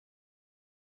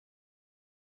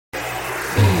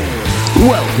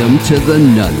Welcome to the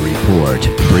Nunn Report,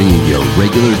 bringing your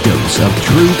regular dose of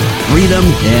truth, freedom,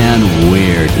 and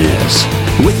weirdness.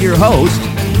 With your host,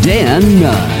 Dan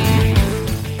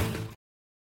Nunn.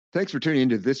 Thanks for tuning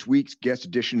into this week's guest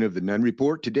edition of the Nunn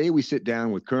Report. Today we sit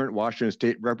down with current Washington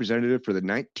State Representative for the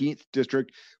 19th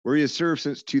District, where he has served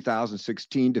since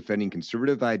 2016, defending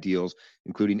conservative ideals,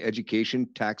 including education,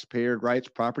 taxpayer rights,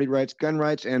 property rights, gun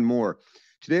rights, and more.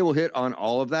 Today we'll hit on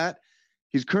all of that.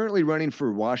 He's currently running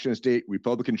for Washington State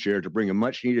Republican chair to bring a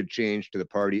much-needed change to the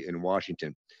party in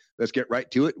Washington. Let's get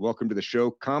right to it. Welcome to the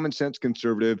show, common sense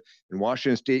conservative and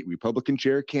Washington State Republican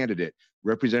chair candidate,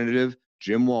 Representative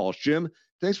Jim Walsh. Jim,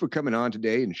 thanks for coming on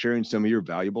today and sharing some of your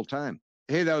valuable time.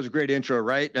 Hey, that was a great intro,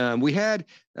 right? We had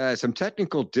some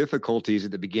technical difficulties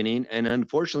at the beginning, and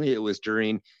unfortunately it was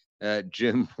during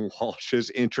Jim Walsh's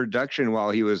introduction while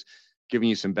he was giving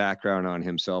you some background on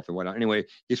himself and whatnot. Anyway,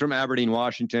 he's from Aberdeen,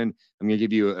 Washington. I'm going to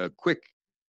give you a quick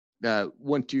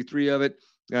 1, 2, 3 of it.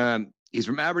 He's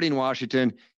from Aberdeen,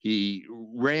 Washington. He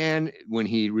ran when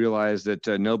he realized that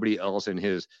nobody else in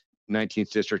his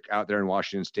 19th district out there in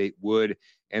Washington State would.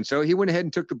 And so he went ahead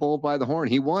and took the bull by the horn.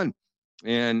 He won.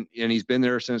 And he's been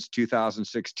there since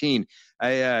 2016.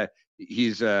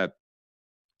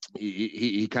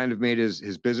 He kind of made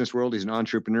his business world. He's an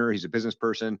entrepreneur. He's a business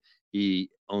person. He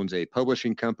owns a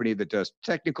publishing company that does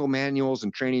technical manuals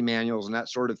and training manuals and that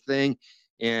sort of thing.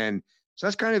 And so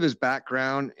that's kind of his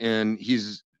background. And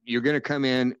you're going to come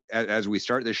in as we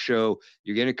start this show,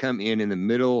 you're going to come in the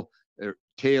middle or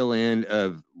tail end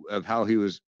of how he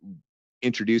was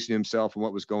introducing himself and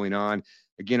what was going on.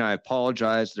 Again, I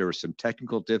apologize. There were some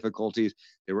technical difficulties.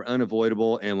 They were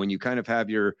unavoidable. And when you kind of have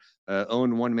your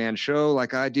own one-man show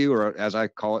like I do, or as I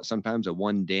call it sometimes, a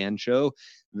one Dan show,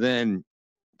 then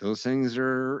those things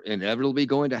are inevitably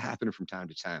going to happen from time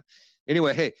to time.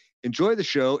 Anyway, hey, enjoy the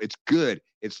show. It's good.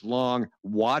 It's long.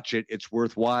 Watch it. It's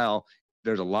worthwhile.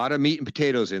 There's a lot of meat and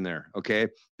potatoes in there, okay?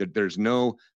 There's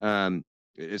no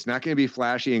it's not going to be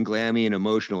flashy and glammy and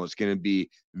emotional. It's going to be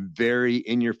very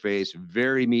in your face,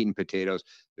 very meat and potatoes,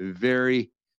 very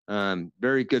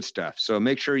good stuff. So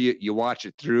make sure you watch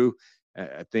it through.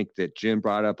 I think that Jim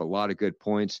brought up a lot of good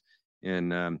points,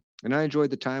 and I enjoyed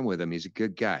the time with him. He's a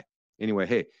good guy. Anyway,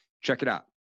 hey, check it out.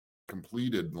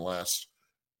 Completed in the last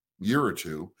year or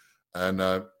two, and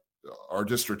our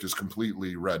district is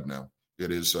completely red now.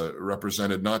 It is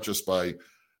represented not just by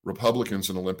Republicans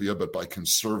in Olympia, but by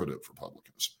conservative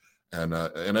Republicans. And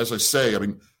as I say, I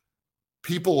mean,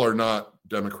 people are not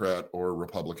Democrat or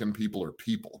Republican. People are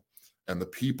people. And the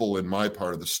people in my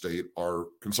part of the state are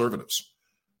conservatives.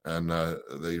 And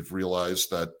they've realized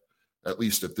that, at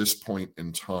least at this point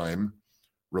in time,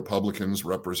 Republicans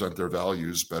represent their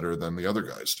values better than the other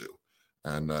guys do.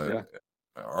 And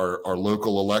our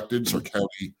local electeds, our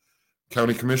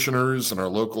county commissioners, and our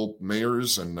local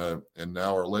mayors, and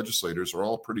now our legislators are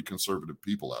all pretty conservative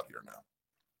people out here now.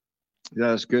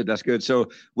 That's good. That's good. So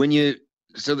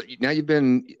now you've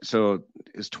been, so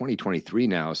it's 2023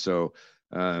 now. So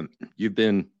you've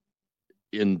been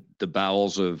in the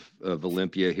bowels of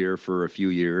Olympia here for a few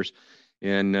years.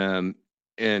 And I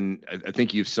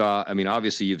think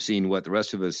obviously you've seen what the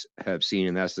rest of us have seen,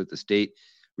 and that's that the state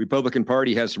Republican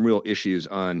Party has some real issues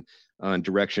on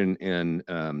direction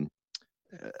and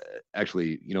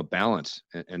actually, balance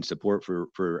and support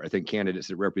for I think candidates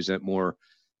that represent more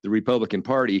the Republican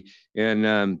Party.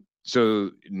 And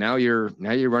so now you're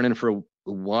running for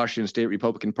Washington State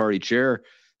Republican Party chair.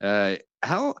 How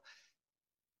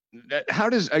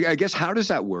does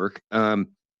that work?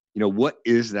 What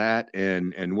is that,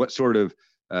 and what sort of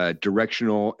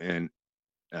directional and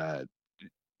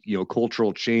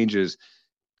cultural changes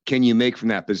can you make from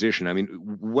that position? I mean,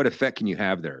 what effect can you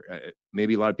have there?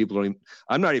 Maybe a lot of people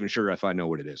I'm not even sure if I know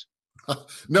what it is.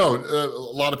 No,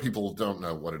 a lot of people don't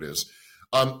know what it is.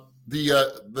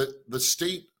 The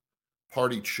state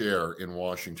party chair in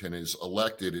Washington is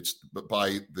elected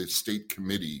by the state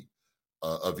committee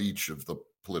of each of the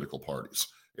political parties.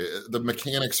 The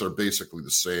mechanics are basically the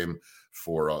same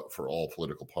for all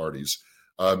political parties.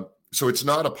 So it's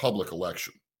not a public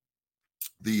election.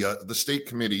 The state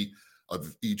committee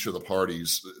of each of the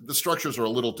parties, the structures are a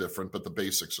little different, but the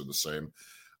basics are the same,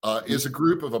 is a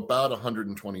group of about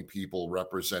 120 people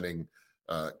representing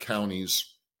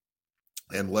counties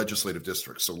and legislative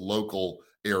districts, so local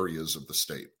areas of the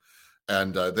state.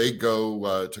 And they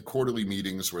go to quarterly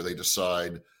meetings where they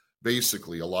decide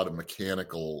basically a lot of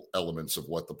mechanical elements of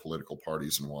what the political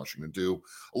parties in Washington do.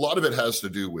 A lot of it has to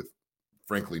do with,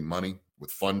 frankly, money,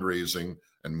 with fundraising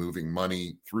and moving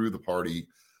money through the party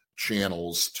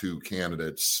channels to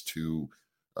candidates, to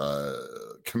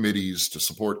committees to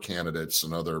support candidates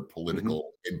and other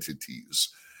political entities.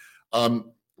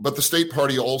 But the state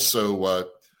party also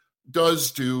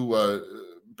does do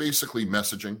basically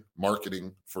messaging,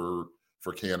 marketing for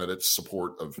candidates,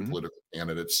 support of political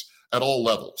candidates at all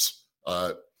levels,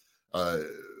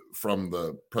 from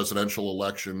the presidential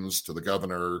elections to the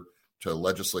governor to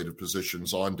legislative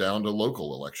positions on down to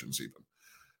local elections even.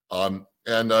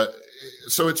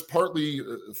 So it's partly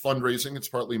fundraising, it's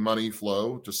partly money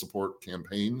flow to support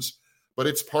campaigns, but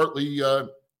it's partly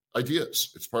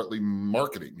ideas, it's partly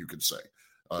marketing, you could say,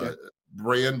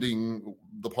 branding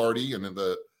the party and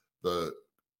the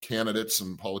candidates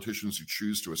and politicians who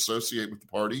choose to associate with the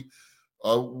party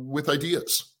with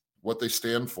ideas, what they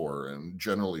stand for, and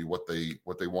generally what they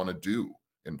want to do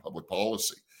in public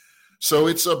policy. So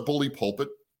it's a bully pulpit,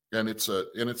 and it's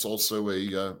also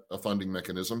a funding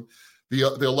mechanism.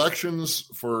 The elections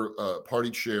for party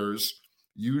chairs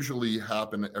usually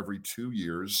happen every 2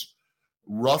 years,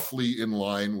 roughly in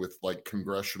line with like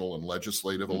congressional and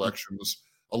legislative elections,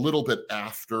 a little bit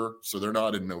after. So they're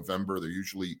not in November; they're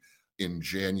usually in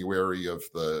January of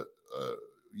the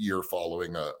year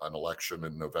following an election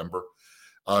in November.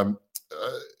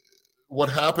 What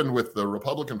happened with the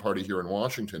Republican Party here in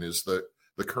Washington is that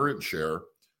the current chair,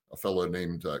 a fellow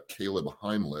named Caleb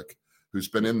Heimlich, who's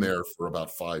been in there for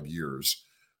about 5 years,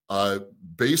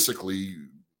 basically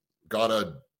got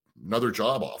another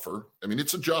job offer. I mean,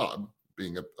 it's a job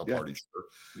being a party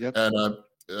chair, and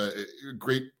a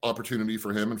great opportunity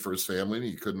for him and for his family, and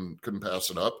he couldn't pass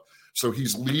it up. So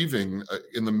he's leaving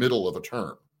in the middle of a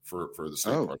term for the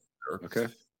state party chair. Okay.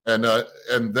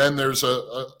 And then there's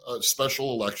a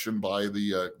special election by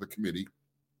the committee.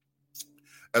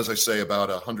 As I say, about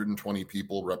 120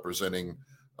 people representing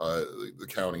the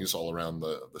counties all around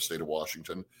the state of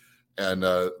Washington, and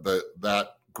that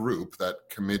group, that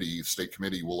committee, state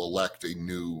committee, will elect a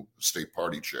new state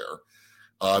party chair.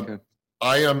 I'm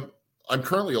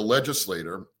currently a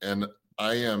legislator, and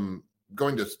I am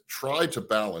going to try to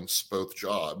balance both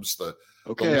jobs. That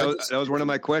was one of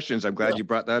my questions. I'm glad you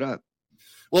brought that up.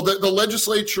 Well, the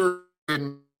legislature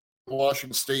in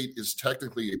Washington State is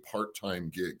technically a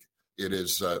part-time gig. It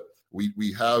is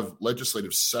we have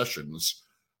legislative sessions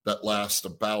that last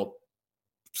about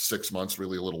 6 months,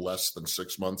 really a little less than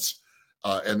 6 months,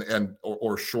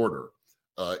 or shorter.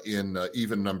 In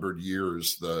even numbered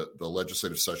years, the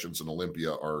legislative sessions in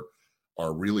Olympia are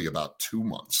really about 2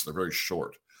 months. They're very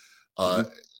short.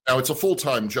 Now, it's a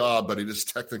full-time job, but it is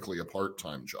technically a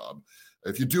part-time job.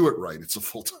 If you do it right, it's a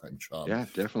full-time job. Yeah,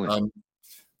 definitely.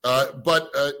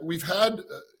 But we've had,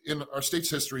 in our state's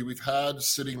history, we've had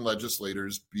sitting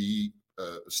legislators be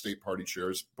state party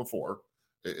chairs before.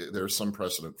 There's some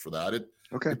precedent for that.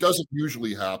 It doesn't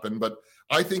usually happen, but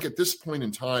I think at this point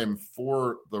in time,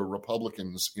 for the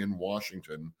Republicans in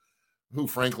Washington, who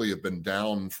frankly have been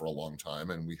down for a long time,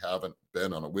 and we haven't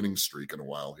been on a winning streak in a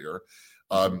while here,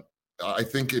 I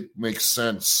think it makes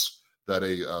sense that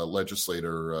a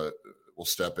legislator will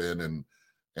step in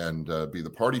and be the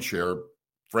party chair.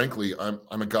 Frankly,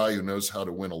 I'm a guy who knows how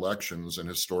to win elections in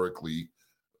historically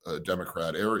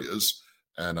Democrat areas,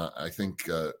 and I think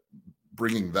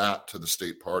bringing that to the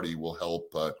state party will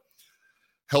help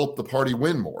the party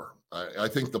win more. I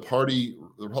think the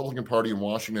Republican Party in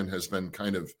Washington has been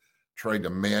kind of trying to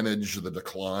manage the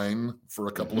decline for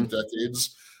a couple of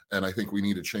decades, and I think we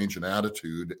need a change in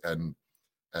attitude and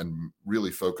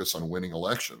really focus on winning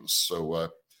elections. So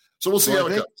we'll see how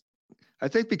it goes. I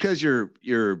think because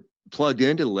you're plugged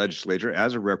into the legislature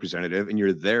as a representative and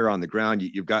you're there on the ground,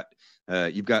 you've got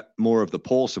more of the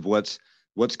pulse of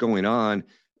what's going on.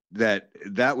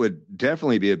 That would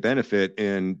definitely be a benefit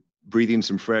in breathing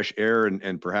some fresh air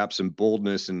and perhaps some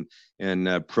boldness and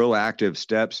proactive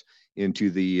steps into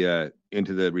the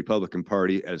Republican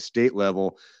Party at a state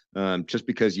level. Just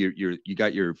because you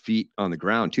got your feet on the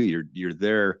ground too, you're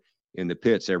there in the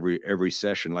pits every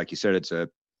session. Like you said, it's a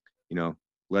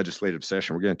legislative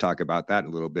session. We're going to talk about that in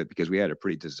a little bit because we had a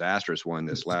pretty disastrous one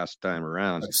this last time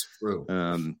around. That's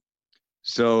true.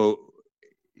 So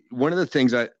one of the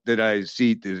things that I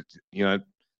see that, I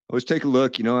always take a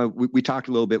look, we talked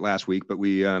a little bit last week, but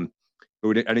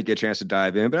I didn't get a chance to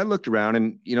dive in, but I looked around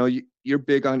and, you're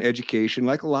big on education.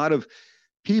 Like a lot of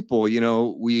people,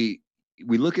 we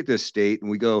look at this state and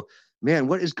we go, man,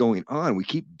 what is going on? We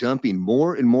keep dumping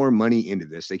more and more money into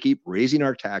this. They keep raising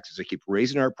our taxes. They keep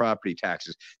raising our property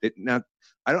taxes. Now,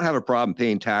 I don't have a problem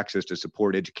paying taxes to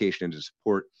support education and to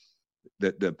support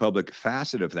the public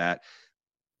facet of that.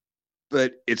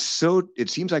 But it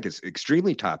seems like it's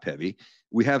extremely top heavy.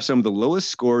 We have some of the lowest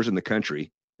scores in the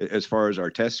country as far as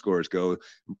our test scores go,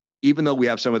 even though we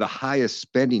have some of the highest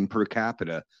spending per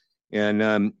capita.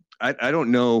 And I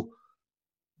don't know.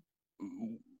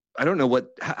 I don't know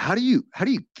how do you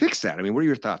fix that? I mean, what are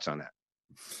your thoughts on that?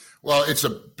 Well, it's a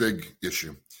big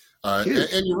issue.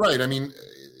 And you're right. I mean,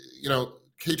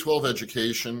 K-12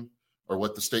 education, or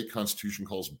what the state constitution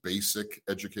calls basic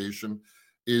education,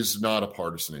 is not a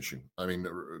partisan issue. I mean,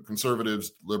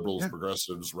 conservatives, liberals,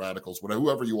 progressives, radicals,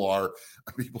 whoever you are,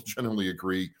 people generally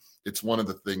agree it's one of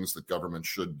the things that government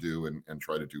should do and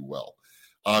try to do well.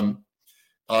 And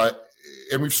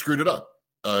we've screwed it up.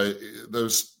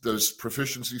 Those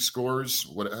proficiency scores,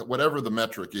 whatever the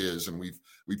metric is, and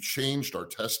we've changed our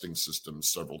testing systems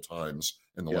several times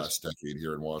in the last decade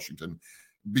here in Washington,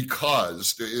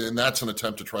 and that's an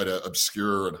attempt to try to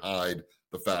obscure and hide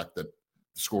the fact that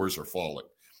scores are falling.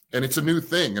 And it's a new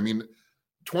thing. I mean,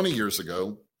 20 years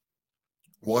ago,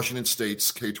 Washington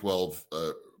State's K-12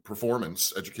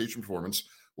 education performance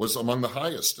was among the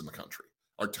highest in the country.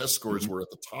 Our test scores were at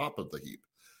the top of the heap.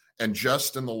 And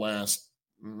just in the last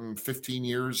 15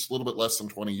 years, a little bit less than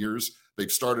 20 years,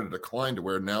 they've started a decline to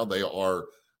where now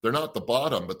they're not the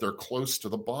bottom, but they're close to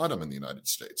the bottom in the United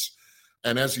States.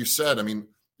 And as you said, I mean,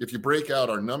 if you break out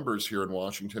our numbers here in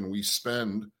Washington, we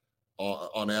spend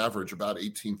on average about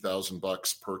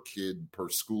 $18,000 per kid per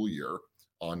school year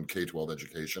on K-12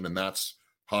 education. And that's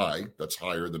high. That's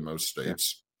higher than most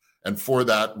states. Yeah. And for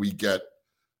that, we get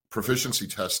proficiency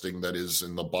testing that is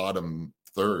in the bottom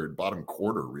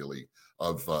quarter, really,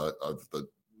 of the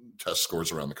test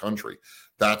scores around the country.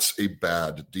 That's a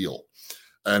bad deal.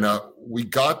 And we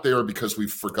got there because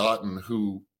we've forgotten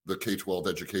who the K-12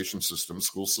 education system,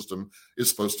 school system, is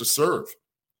supposed to serve.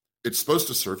 It's supposed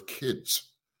to serve kids.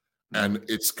 And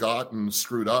it's gotten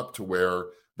screwed up to where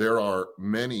there are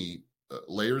many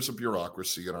layers of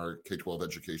bureaucracy in our K-12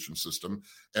 education system.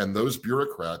 And those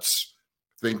bureaucrats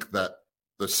think that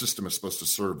the system is supposed to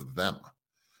serve them.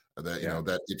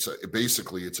 That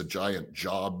it's a giant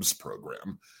jobs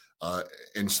program.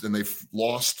 And they've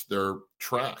lost their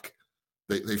track.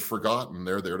 They've forgotten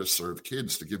they're there to serve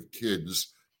kids, to give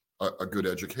kids a good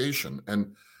education.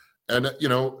 And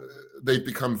they've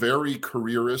become very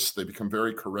careerist. They become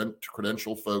very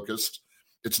credential focused.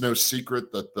 It's no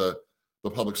secret that the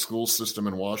public school system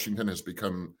in Washington has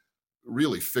become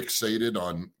really fixated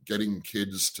on getting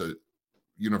kids to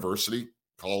university,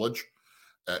 college,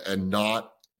 and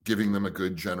not giving them a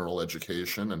good general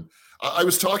education. And I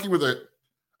was talking with a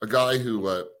guy who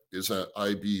is an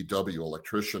IBW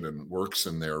electrician and works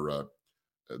in their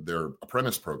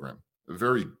apprentice program. A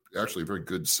very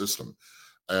good system.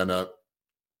 And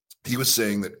he was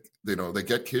saying that, they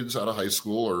get kids out of high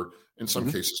school or in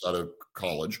some cases out of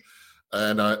college.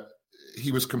 And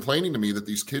he was complaining to me that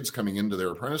these kids coming into their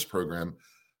apprentice program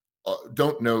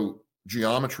don't know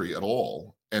geometry at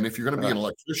all. And if you're going to be an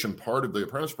electrician, part of the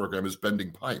apprentice program is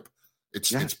bending pipe.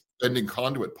 It's bending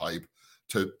conduit pipe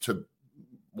to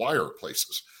wire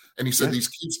places. And he said these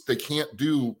kids, they can't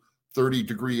do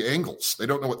 30-degree angles. They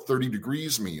don't know what 30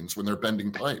 degrees means when they're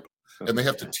bending pipe. And they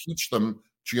have to teach them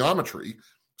geometry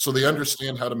so they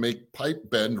understand how to make pipe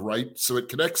bend right so it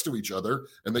connects to each other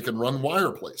and they can run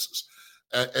wire places.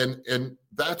 And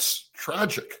that's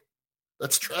tragic.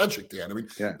 That's tragic, Dan. I mean,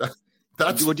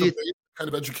 that's the kind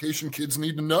of education kids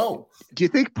need to know. Do you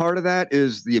think part of that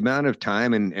is the amount of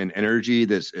time and energy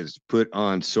that's is put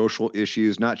on social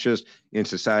issues, not just in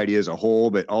society as a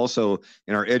whole, but also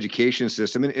in our education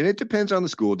system? And it depends on the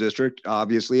school district.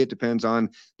 Obviously, it depends on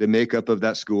the makeup of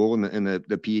that school and the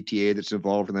PTA that's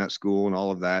involved in that school and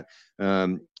all of that.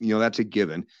 That's a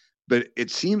given. But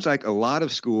it seems like a lot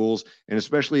of schools, and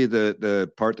especially the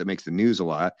part that makes the news a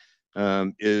lot,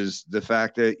 is the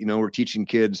fact that, we're teaching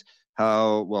kids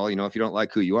how, if you don't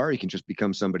like who you are, you can just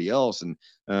become somebody else. And,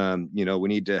 we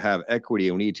need to have equity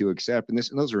and we need to accept, and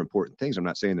those are important things. I'm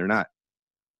not saying they're not.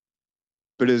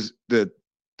 But is the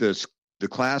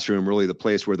classroom really the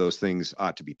place where those things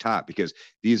ought to be taught? Because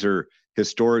these are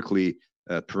historically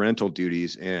parental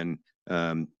duties and,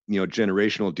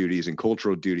 generational duties and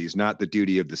cultural duties, not the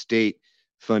duty of the state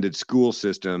funded school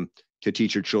system to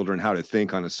teach your children how to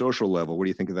think on a social level. What do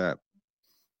you think of that?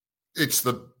 It's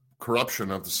the corruption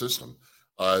of the system.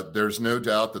 There's no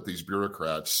doubt that these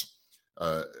bureaucrats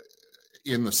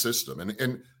in the system,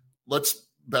 and let's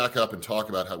back up and talk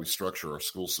about how we structure our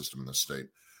school system in this state.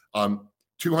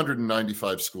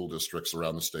 295 school districts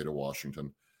around the state of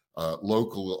Washington,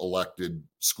 local elected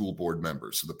school board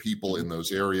members. So the people in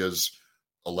those areas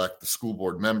elect the school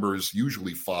board members,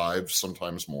 usually 5,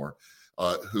 sometimes more,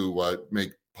 who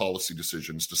make policy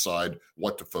decisions, decide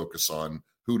what to focus on,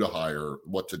 who to hire,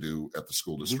 what to do at the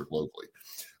school district locally.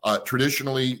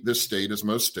 Traditionally, this state, as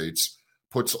most states,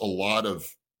 puts a lot of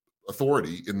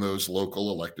authority in those local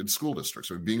elected school districts.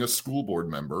 So being a school board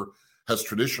member has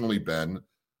traditionally been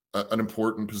an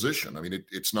important position. I mean,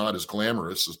 it's not as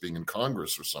glamorous as being in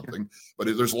Congress or something, but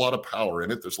there's a lot of power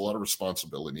in it. There's a lot of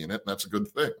responsibility in it, and that's a good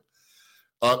thing.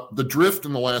 The drift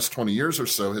in the last 20 years or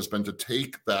so has been to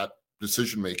take that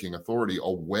decision-making authority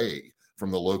away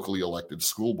from the locally elected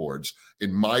school boards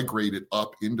and migrate it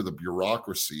up into the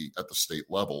bureaucracy at the state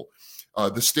level.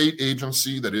 The state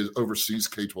agency that oversees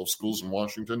K-12 schools in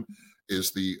Washington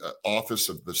is the Office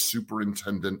of the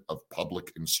Superintendent of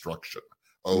Public Instruction,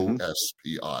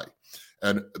 OSPI.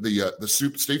 And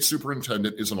the state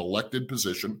superintendent is an elected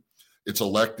position. It's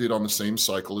elected on the same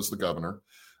cycle as the governor,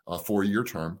 4-year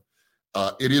term.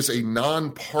 It is a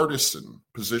nonpartisan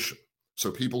position. So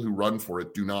people who run for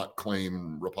it do not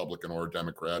claim Republican or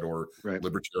Democrat or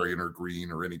Libertarian or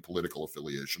Green or any political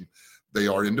affiliation. They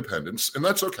are independents, and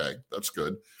that's okay. That's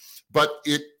good. But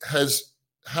it has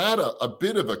had a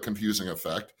bit of a confusing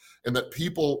effect in that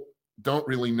people don't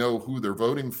really know who they're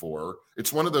voting for.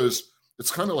 It's one of those, it's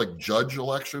kind of like judge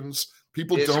elections.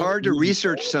 It's hard to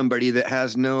research somebody that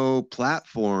has no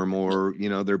platform or,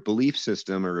 their belief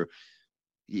system or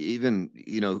even,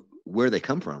 where they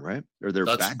come from, right? Or their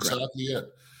background.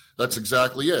 That's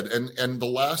exactly it. And the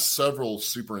last several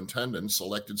superintendents,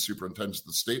 elected superintendents at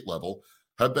the state level,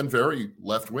 have been very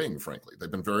left-wing, frankly.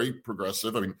 They've been very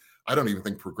progressive. I mean, I don't even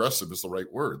think progressive is the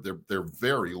right word. They're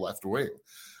very left-wing.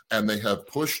 And they have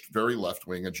pushed very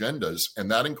left-wing agendas. And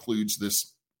that includes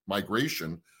this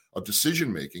migration of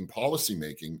decision-making,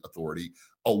 policy-making authority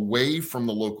away from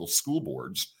the local school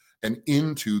boards and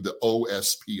into the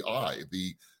OSPI,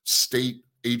 the state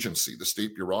agency, the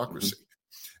state bureaucracy.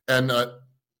 And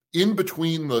in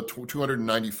between the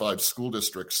 295 school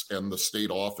districts and the state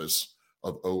office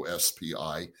of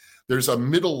OSPI, there's a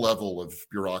middle level of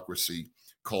bureaucracy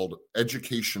called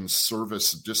Education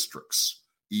Service Districts,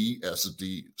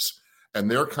 ESDs. And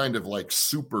they're kind of like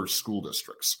super school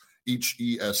districts. Each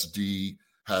ESD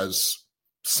has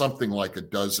something like a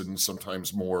dozen,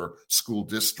 sometimes more, school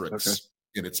districts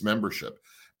in its membership.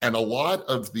 And a lot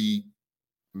of the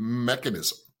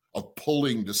mechanism of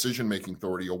pulling decision-making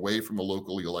authority away from the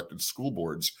locally elected school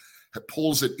boards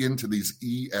pulls it into these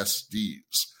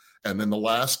ESDs. And in the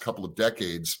last couple of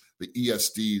decades, the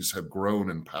ESDs have grown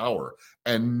in power.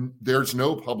 And there's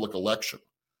no public election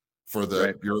for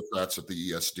the bureaucrats at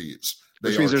the ESDs.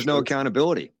 Which means there's no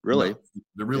accountability, really.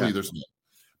 No, there's no.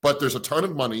 But there's a ton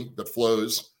of money that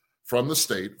flows from the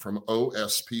state, from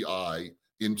OSPI,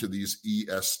 into these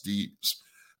ESDs.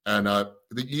 And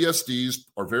the ESDs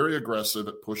are very aggressive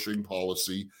at pushing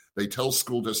policy. They tell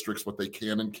school districts what they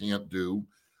can and can't do.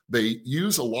 They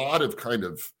use a lot of kind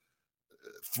of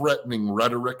threatening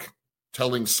rhetoric,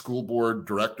 telling school board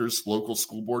directors, local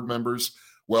school board members,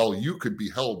 well, you could be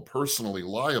held personally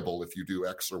liable if you do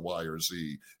X or Y or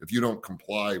Z, if you don't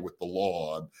comply with the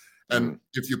law. And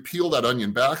if you peel that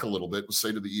onion back a little bit and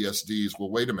say to the ESDs, well,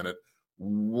 wait a minute,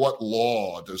 what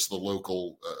law does the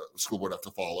local school board have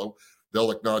to follow?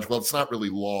 They'll acknowledge, well, it's not really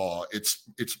law. It's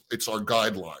our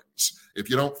guidelines. If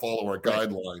you don't follow our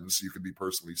guidelines, you could be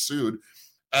personally sued.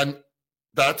 And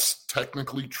that's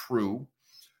technically true.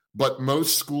 But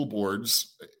most school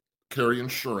boards carry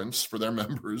insurance for their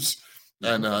members.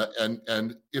 And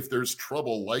if there's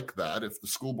trouble like that, if the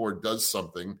school board does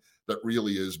something that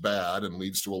really is bad and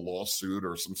leads to a lawsuit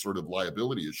or some sort of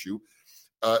liability issue,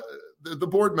 the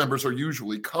board members are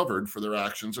usually covered for their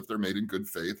actions if they're made in good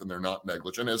faith and they're not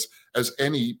negligent, as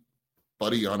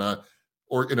anybody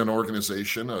or in an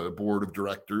organization, a board of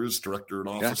directors, director and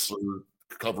officer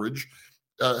coverage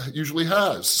usually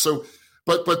has. So,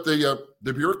 but the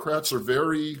bureaucrats are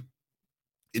very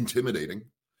intimidating,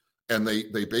 and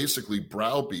they basically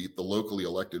browbeat the locally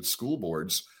elected school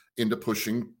boards into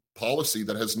pushing policy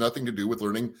that has nothing to do with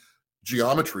learning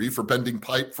geometry for bending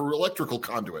pipe for electrical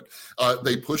conduit.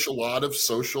 They push a lot of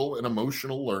social and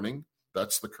emotional learning.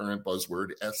 That's the current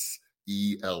buzzword,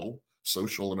 SEL,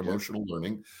 social and emotional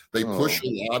learning. They push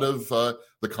a lot of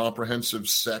the comprehensive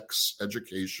sex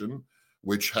education,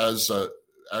 which has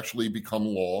actually become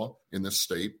law in this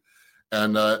state.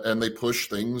 And they push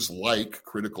things like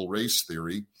critical race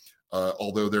theory,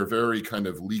 although they're very kind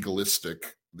of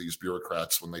legalistic, these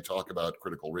bureaucrats, when they talk about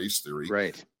critical race theory.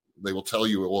 Right. They will tell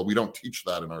you, well, we don't teach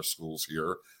that in our schools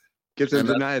here. Gives them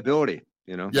deniability,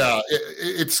 Yeah,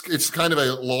 it's kind of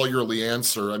a lawyerly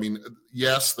answer. I mean,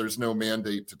 yes, there's no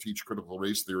mandate to teach critical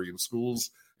race theory in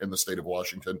schools in the state of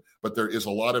Washington, but there is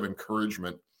a lot of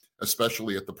encouragement,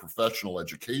 especially at the professional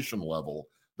education level,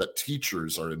 that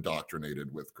teachers are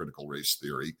indoctrinated with critical race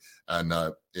theory, and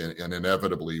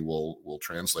inevitably will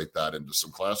translate that into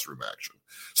some classroom action.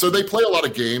 So they play a lot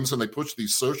of games and they push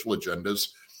these social agendas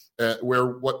where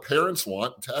what parents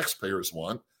want, taxpayers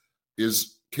want,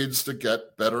 is kids to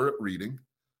get better at reading,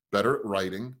 better at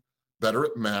writing, better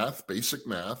at math, basic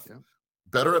math,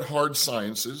 better at hard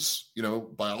sciences,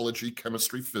 biology,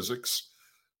 chemistry, physics,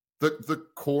 the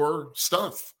core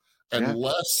stuff, and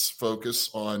less focus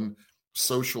on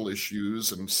social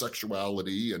issues and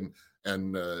sexuality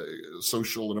and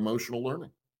social and emotional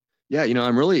learning. Yeah,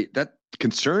 that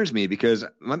concerns me because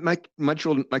my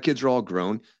kids are all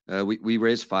grown. We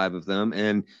raised 5 of them,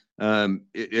 and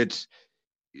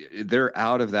they're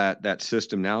out of that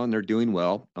system now, and they're doing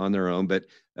well on their own. But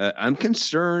I'm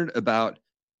concerned about,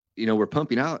 we're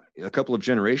pumping out a couple of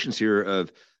generations here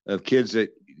of kids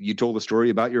that you told the story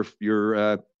about your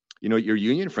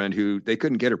union friend who they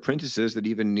couldn't get apprentices that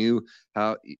even knew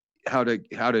how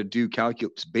to do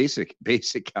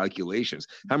basic calculations.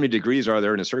 How many degrees are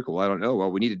there in a circle? I don't know.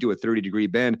 Well, we need to do a 30-degree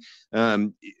bend.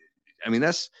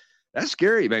 That's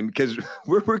scary, man, because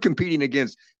we're competing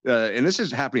against, and this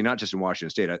is happening not just in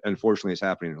Washington State. Unfortunately, it's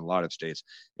happening in a lot of states,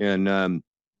 and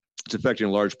it's affecting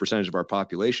a large percentage of our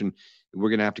population. We're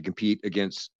going to have to compete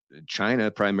against China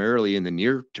primarily in the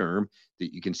near term,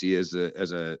 that you can see as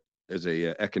a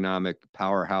economic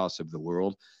powerhouse of the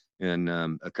world, and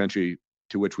a country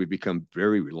to which we've become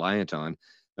very reliant on,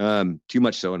 too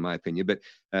much so, in my opinion. But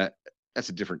that's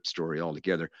a different story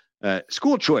altogether.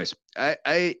 School choice.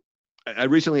 I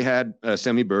recently had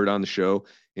Semi Bird on the show,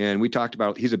 and we talked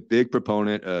about, he's a big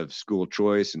proponent of school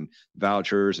choice and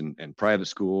vouchers and private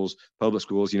schools, public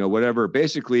schools, whatever.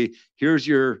 Basically, here's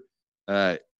your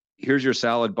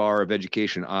salad bar of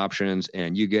education options,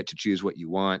 and you get to choose what you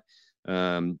want.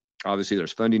 Obviously,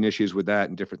 there's funding issues with that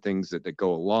and different things that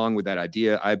go along with that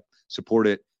idea. I support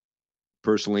it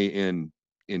personally in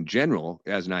general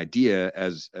as an idea,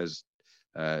 as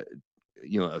a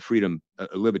freedom, a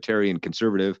libertarian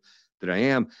conservative that I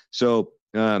am. So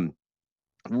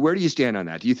where do you stand on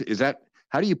that?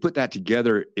 How do you put that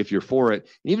together if you're for it?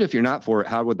 And even if you're not for it,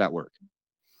 how would that work?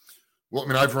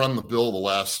 Well, I've run the bill the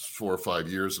last 4 or 5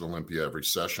 years at Olympia every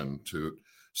session to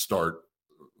start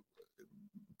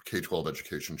K-12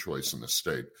 education choice in the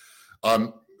state.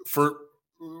 For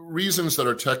reasons that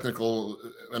are technical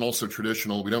and also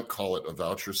traditional, we don't call it a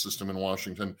voucher system in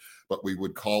Washington, but we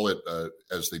would call it,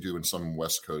 as they do in some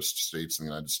West Coast states in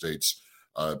the United States,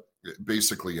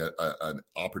 basically an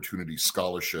opportunity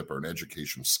scholarship or an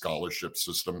education scholarship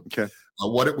system. Okay.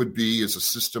 What it would be is a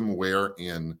system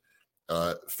wherein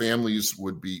families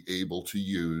would be able to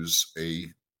use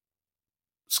a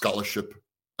scholarship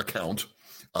account.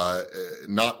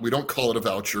 We don't call it a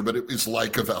voucher, but it is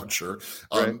like a voucher.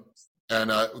 Right.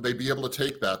 And they'd be able to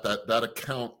take that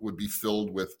account would be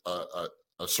filled with a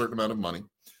certain amount of money.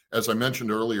 As I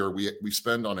mentioned earlier, we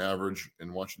spend on average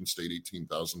in Washington State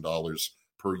 $18,000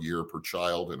 per year per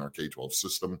child in our K-12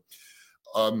 system.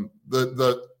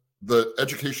 The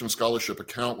education scholarship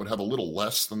account would have a little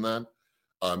less than that.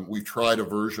 We've tried a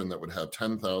version that would have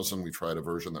 10,000. We tried a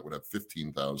version that would have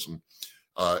 15,000.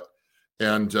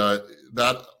 And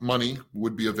that money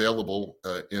would be available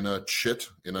in a chit,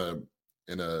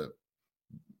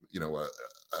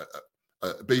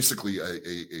 basically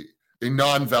a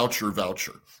non-voucher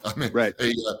voucher. Right.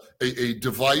 A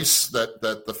device that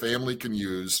the family can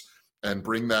use and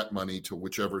bring that money to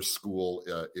whichever school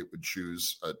it would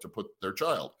choose to put their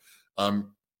child.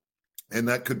 And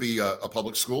that could be a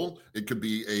public school. It could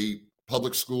be a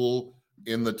public school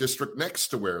in the district next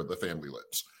to where the family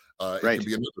lives. It could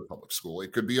be another public school.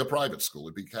 It could be a private school.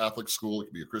 It could be a Catholic school. It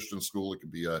could be a Christian school. It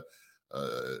could be a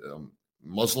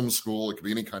Muslim school. It could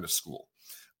be any kind of school.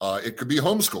 It could be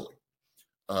homeschooling.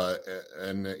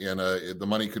 And the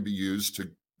money could be used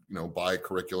to, buy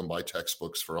curriculum, buy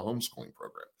textbooks for a homeschooling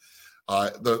program.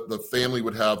 The family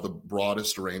would have the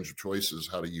broadest range of choices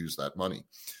how to use that money.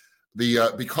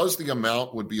 Because the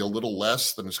amount would be a little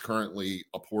less than is currently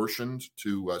apportioned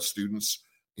to students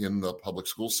in the public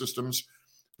school systems,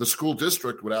 the school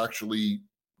district would actually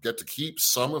get to keep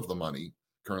some of the money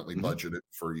currently budgeted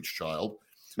for each child.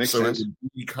 Makes sense. It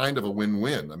would be kind of a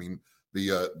win-win.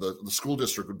 The school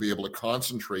district would be able to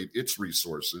concentrate its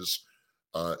resources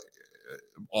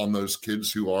on those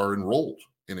kids who are enrolled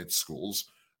in its schools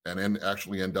and then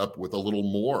actually end up with a little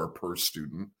more per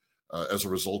student as a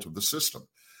result of the system.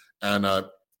 And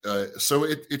so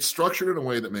it's structured in a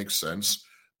way that makes sense.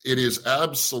 It is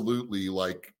absolutely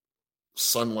like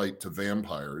sunlight to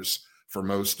vampires for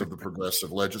most of the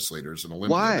progressive legislators in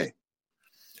Olympia.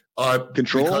 Why?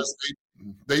 Control? Because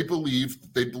they believe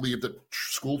that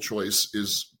school choice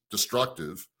is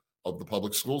destructive of the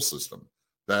public school system.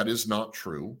 That is not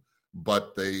true,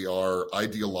 but they are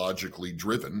ideologically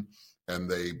driven and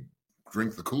they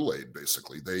drink the Kool-Aid,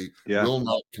 basically. They will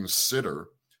not consider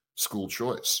school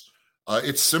choice.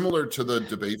 It's similar to the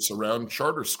debates around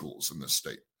charter schools in this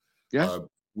state. Yeah.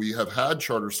 we have had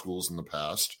charter schools in the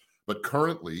past, but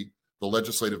currently the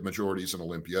legislative majorities in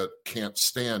Olympia can't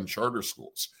stand charter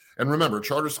schools. And remember,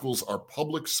 charter schools are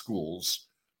public schools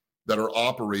that are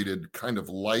operated kind of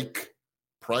like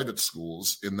private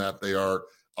schools in that they are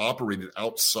operated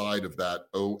outside of that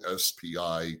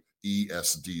OSPI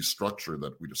ESD structure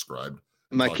that we described.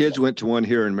 My kids went to one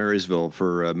here in Marysville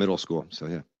for middle school. So,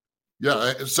 yeah.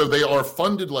 Yeah. So they are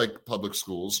funded like public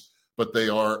schools, but they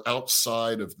are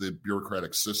outside of the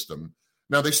bureaucratic system.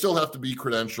 Now, they still have to be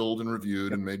credentialed and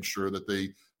reviewed and made sure that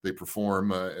they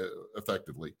perform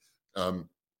effectively.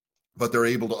 But they're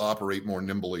able to operate more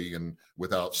nimbly and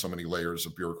without so many layers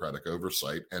of bureaucratic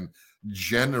oversight. And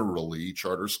generally,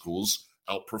 charter schools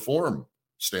outperform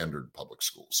standard public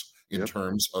schools in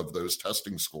terms of those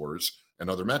testing scores and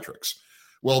other metrics.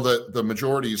 Well, the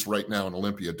majorities right now in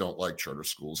Olympia don't like charter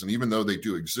schools. And even though they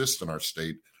do exist in our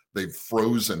state, they've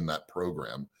frozen that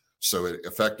program. So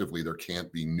effectively, there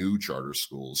can't be new charter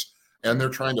schools. And they're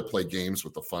trying to play games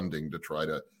with the funding to try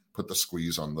to put the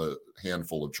squeeze on the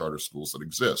handful of charter schools that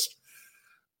exist.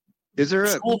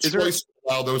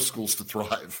 Allow those schools to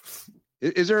thrive?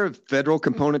 Is there a federal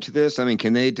component to this? I mean,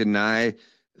 can they deny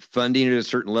funding at a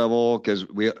certain level? Because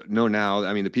we know now,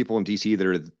 I mean, the people in DC that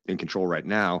are in control right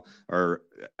now are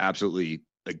absolutely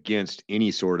against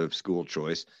any sort of school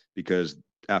choice because,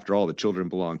 after all, the children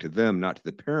belong to them, not to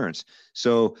the parents.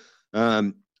 So,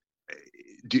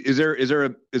 is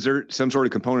there some sort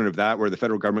of component of that where the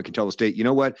federal government can tell the state, you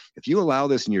know what, if you allow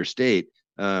this in your state,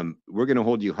 we're going to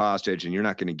hold you hostage, and you're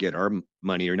not going to get our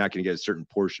money. You're not going to get a certain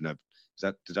portion of.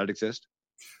 Does that exist?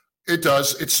 It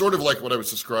does. It's sort of like what I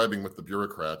was describing with the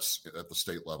bureaucrats at the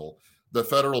state level. The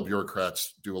federal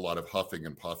bureaucrats do a lot of huffing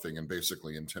and puffing and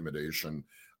basically intimidation.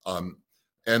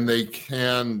 And they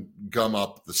can gum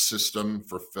up the system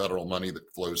for federal money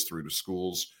that flows through to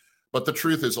schools. But the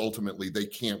truth is, ultimately, they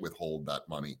can't withhold that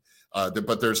money.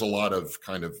 But there's a lot of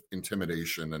kind of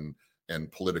intimidation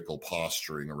and political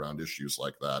posturing around issues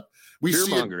like that.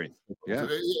 Fear-mongering. Yeah.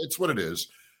 It's what it is.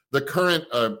 The current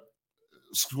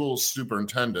school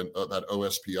superintendent, that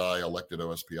elected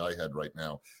OSPI head right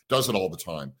now, does it all the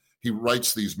time. He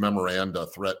writes these memoranda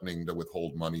threatening to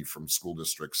withhold money from school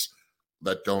districts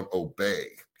that don't obey.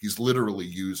 He's literally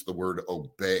used the word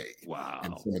obey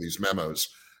in some of these memos.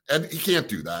 And he can't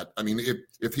do that. I mean,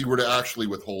 if he were to actually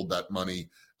withhold that money,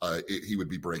 he would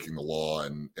be breaking the law,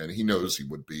 and he knows he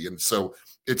would be. And so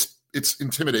it's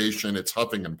intimidation, it's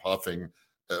huffing and puffing,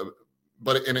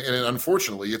 but and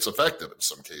unfortunately, it's effective in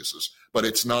some cases. But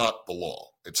it's not the law.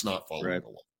 It's not following the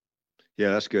law. Yeah,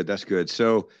 that's good. That's good.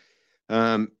 So,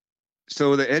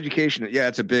 so the education,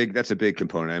 that's a big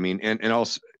component. I mean, and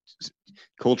also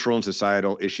cultural and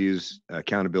societal issues,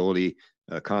 accountability,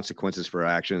 consequences for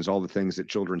actions, all the things that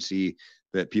children see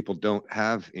that people don't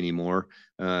have anymore.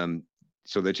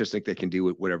 So they just think they can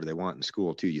do whatever they want in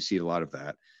school too. You see a lot of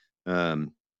that.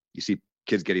 You see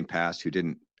kids getting passed who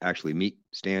didn't actually meet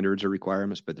standards or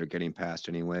requirements, but they're getting passed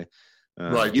anyway.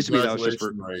 Right. Used to be that was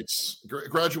just rates.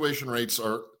 Graduation rates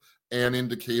are an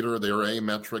indicator. They're a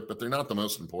metric, but they're not the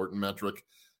most important metric.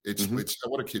 It's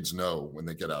what do kids know when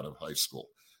they get out of high school.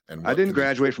 And I didn't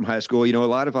graduate from high school. You know, a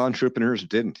lot of entrepreneurs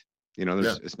didn't. You know,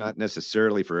 it's not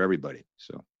necessarily for everybody.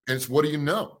 So, and it's what do you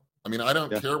know? I mean, I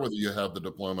don't care whether you have the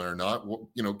diploma or not.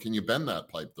 You know, can you bend that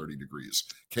pipe 30 degrees?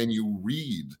 Can you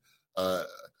read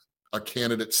a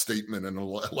candidate statement in an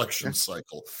election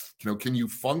cycle? You know, can you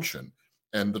function?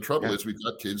 And the trouble is, we've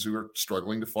got kids who are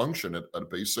struggling to function at a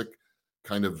basic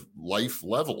kind of life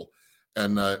level,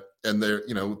 and they're,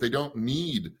 you know, they don't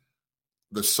need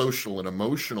the social and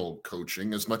emotional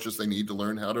coaching as much as they need to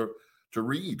learn how to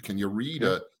read. Can you read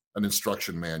an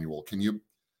instruction manual? Can you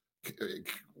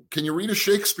read a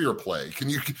Shakespeare play?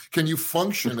 Can you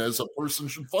function as a person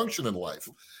should function in life?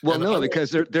 Well, no,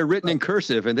 because they're written in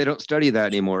cursive and they don't study that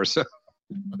anymore. So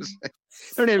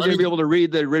they're never going to be able to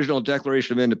read the original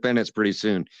Declaration of Independence pretty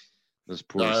soon. Those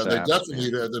poor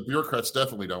the bureaucrats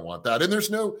definitely don't want that. And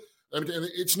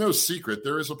it's no secret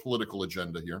there is a political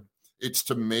agenda here. It's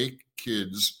to make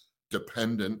kids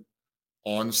dependent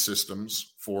on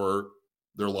systems for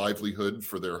their livelihood,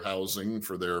 for their housing,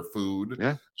 for their food,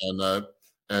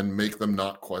 and make them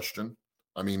not question.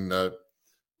 I mean,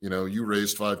 you know, you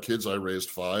raised 5 kids, I raised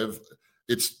 5.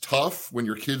 It's tough when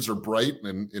your kids are bright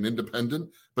and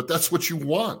independent, but that's what you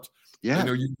want. Yeah. You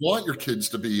know, you want your kids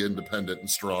to be independent and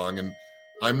strong. And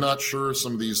I'm not sure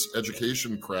some of these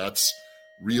education crats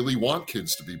really want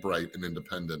kids to be bright and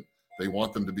independent. They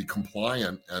want them to be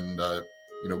compliant and,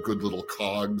 you know, good little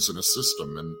cogs in a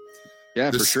system.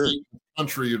 And for sure.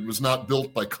 Country, it was not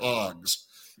built by cogs.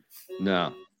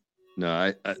 No,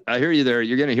 I hear you there.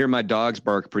 You're going to hear my dogs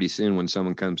bark pretty soon when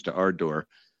someone comes to our door.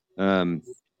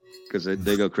 because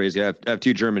they go crazy. I have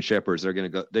two German Shepherds.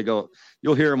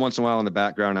 You'll hear them once in a while in the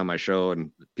background on my show,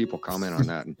 and people comment on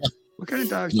that. And what kind of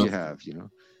dogs do you have?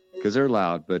 Because they're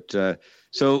loud. But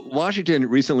so Washington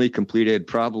recently completed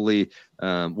probably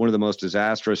one of the most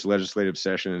disastrous legislative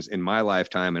sessions in my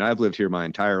lifetime, and I've lived here my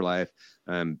entire life.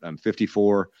 I'm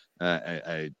 54.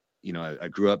 I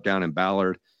grew up down in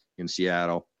Ballard in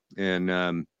Seattle,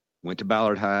 and went to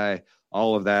Ballard High,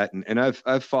 all of that. And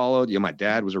I've followed, my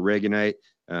dad was a Reaganite.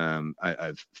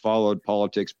 I've followed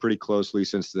politics pretty closely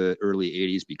since the early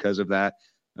 80s because of that.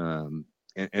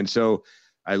 And so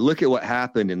I look at what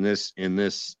happened in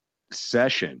this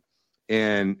session,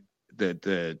 and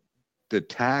the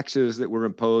taxes that were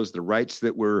imposed, the rights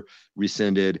that were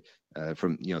rescinded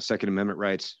from, Second Amendment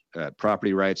rights,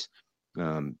 property rights,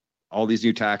 all these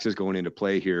new taxes going into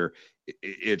play here.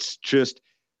 It's just,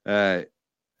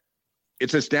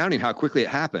 it's astounding how quickly it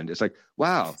happened. It's like,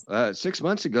 wow, 6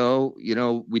 months ago,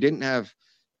 we didn't have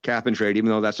cap and trade, even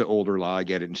though that's an older law. I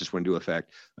get it. And just went into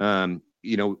effect.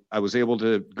 I was able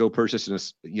to go purchase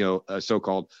a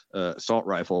so-called assault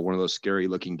rifle, one of those scary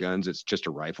looking guns. It's just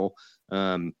a rifle.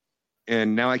 And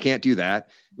now I can't do that.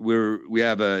 We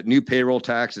have a new payroll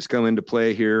tax that's come into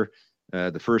play here.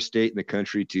 The first state in the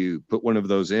country to put one of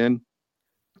those in.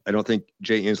 I don't think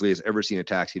Jay Inslee has ever seen a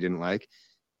tax he didn't like.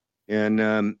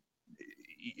 And,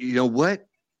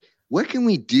 what can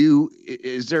we do?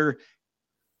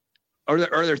 Are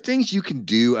there things you can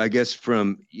do, I guess,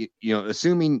 from,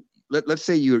 assuming, let's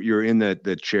say you're in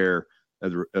the chair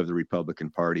of the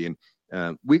Republican Party. And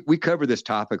we covered this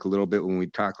topic a little bit when we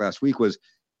talked last week.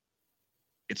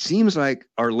 It seems like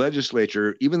our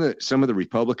legislature, even some of the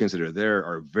Republicans that are there,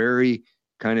 are very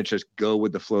kind of just go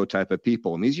with the flow type of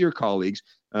people. And these are your colleagues.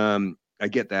 I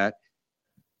get that.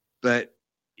 But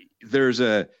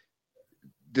the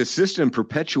system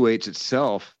perpetuates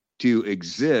itself to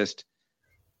exist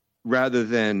rather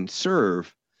than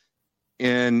serve.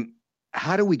 And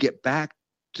how do we get back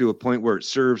to a point where it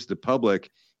serves the public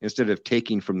instead of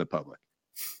taking from the public?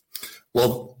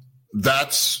 Well,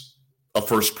 that's a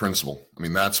first principle. I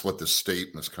mean, that's what this state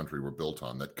and this country were built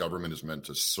on, that government is meant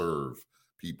to serve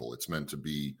people. It's meant to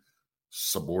be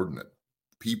subordinate.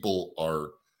 People are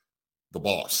the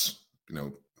boss.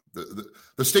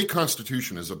 The state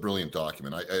constitution is a brilliant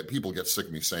document. People get sick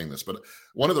of me saying this, but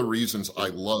one of the reasons I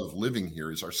love living here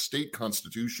is our state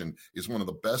constitution is one of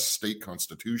the best state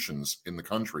constitutions in the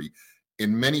country.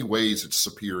 In many ways, it's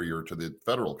superior to the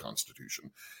federal constitution.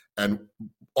 And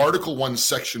Article 1,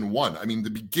 Section 1, the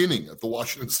beginning of the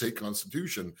Washington State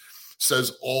Constitution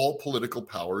says all political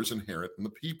powers inherent in the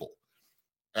people.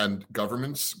 And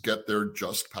governments get their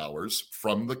just powers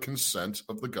from the consent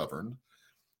of the governed.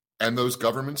 And those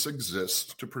governments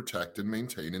exist to protect and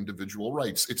maintain individual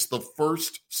rights. It's the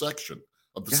first section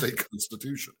of the state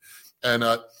constitution.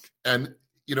 And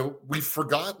we've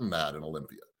forgotten that in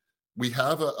Olympia. We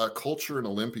have a culture in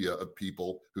Olympia of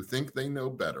people who think they know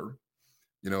better.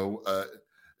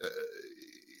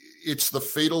 It's the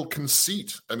fatal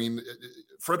conceit.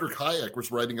 Frederick Hayek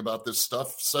was writing about this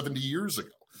stuff 70 years ago.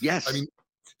 Yes.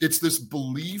 It's this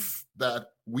belief that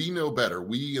we know better.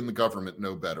 We in the government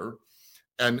know better.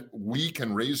 And we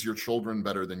can raise your children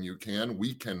better than you can.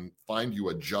 We can find you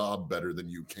a job better than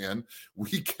you can.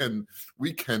 We can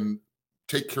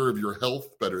take care of your health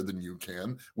better than you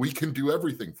can. We can do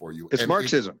everything for you. It's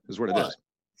Marxism is what it is.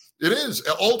 It is.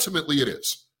 Ultimately, it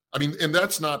is. And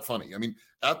that's not funny.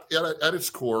 At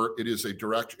its core, it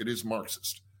is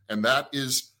Marxist. And that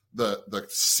is the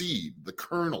seed, the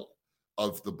kernel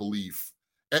of the belief.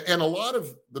 And a lot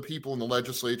of the people in the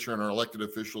legislature and our elected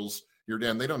officials here,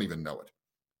 Dan, they don't even know it.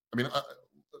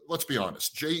 Let's be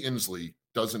honest. Jay Inslee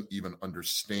doesn't even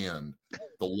understand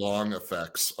the long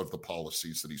effects of the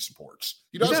policies that he supports.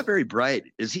 He's not very bright.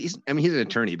 He's an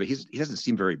attorney, but he doesn't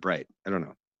seem very bright. I don't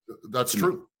know. That's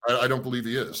true. I don't believe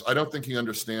he is. I don't think he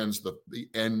understands the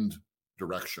end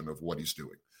direction of what he's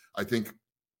doing. I think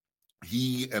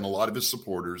he and a lot of his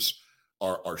supporters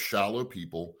are shallow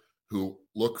people who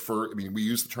look for, we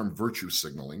use the term virtue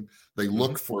signaling. They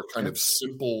look for kind of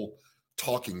simple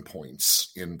talking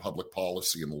points in public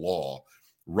policy and law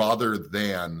rather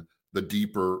than the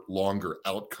deeper, longer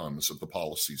outcomes of the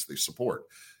policies they support.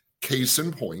 Case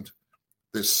in point,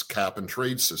 this cap and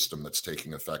trade system that's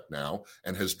taking effect now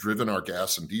and has driven our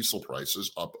gas and diesel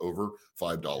prices up over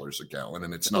 $5 a gallon.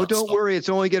 And it's not. Oh, don't worry. It's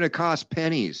only going to cost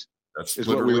pennies. That's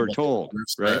what we were told.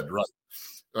 Right.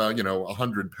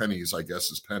 100 pennies, I guess,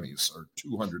 is pennies, or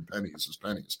 200 pennies is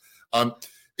pennies.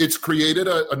 It's created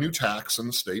a new tax in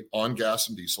the state on gas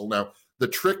and diesel. Now, the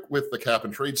trick with the cap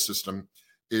and trade system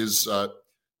is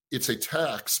it's a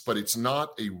tax, but it's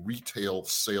not a retail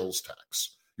sales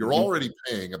tax. You're already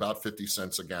paying about 50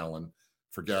 cents a gallon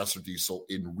for gas or diesel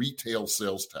in retail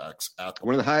sales tax at the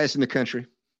one of the highest in the country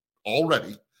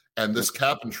already. And this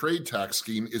cap and trade tax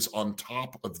scheme is on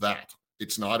top of that.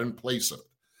 It's not in place of it.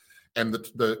 And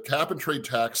the cap and trade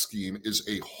tax scheme is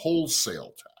a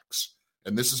wholesale tax.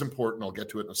 And this is important. I'll get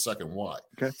to it in a second why.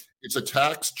 Okay. It's a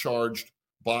tax charged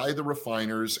by the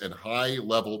refiners and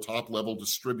top-level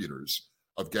distributors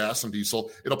of gas and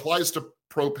diesel. It applies to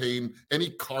propane,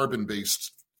 any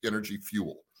carbon-based energy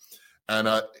fuel. And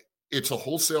it's a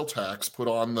wholesale tax put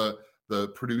on the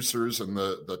producers and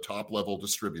the top-level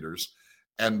distributors,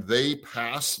 and they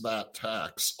pass that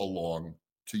tax along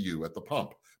to you at the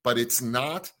pump. But it's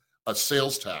not a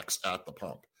sales tax at the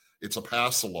pump. It's a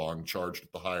pass-along charged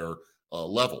at the higher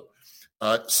level.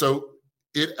 So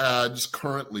it adds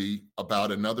currently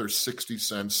about another 60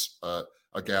 cents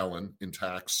a gallon in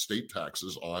state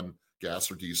taxes on gas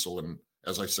or diesel, and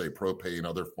as I say, propane,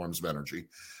 other forms of energy.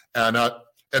 And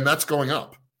that's going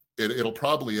up. It'll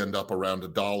probably end up around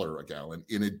 $1 a gallon,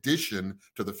 in addition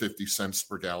to the 50 cents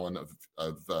per gallon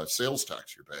of sales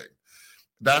tax you're paying.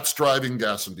 That's driving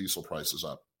gas and diesel prices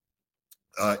up.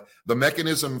 The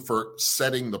mechanism for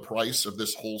setting the price of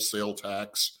this wholesale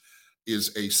tax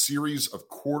is a series of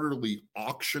quarterly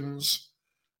auctions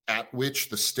at which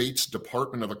the state's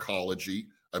Department of Ecology,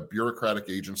 a bureaucratic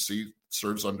agency,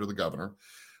 serves under the governor.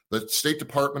 The State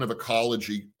Department of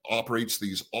Ecology operates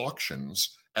these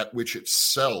auctions at which it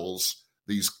sells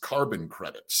these carbon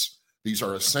credits. These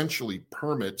are essentially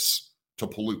permits to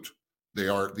pollute. They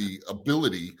are the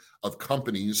ability of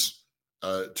companies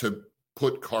to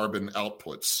put carbon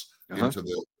outputs into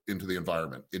the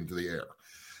environment, into the air.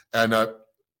 And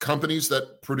companies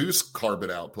that produce carbon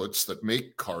outputs, that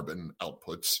make carbon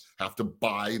outputs, have to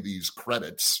buy these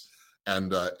credits,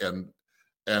 and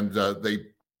they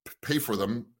pay for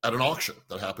them at an auction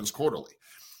that happens quarterly.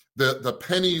 The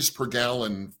pennies per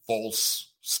gallon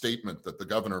false statement that the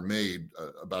governor made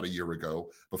about a year ago,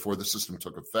 before the system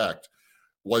took effect,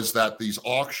 was that these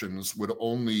auctions would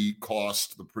only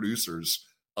cost the producers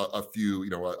a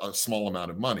small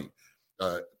amount of money,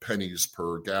 pennies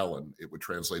per gallon it would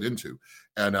translate into.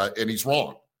 And he's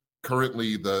wrong.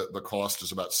 Currently, the cost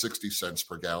is about 60 cents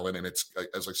per gallon, and it's,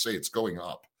 as I say, it's going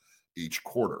up each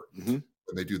quarter when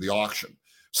they do the auction.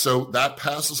 So that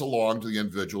passes along to the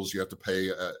individuals. You have to pay.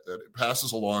 It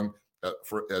passes along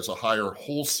as a higher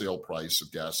wholesale price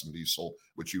of gas and diesel,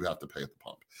 which you have to pay at the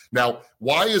pump. Now,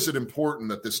 why is it important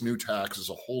that this new tax is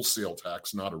a wholesale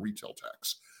tax, not a retail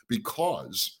tax?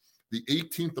 Because the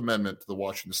 18th Amendment to the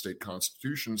Washington State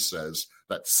Constitution says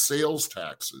that sales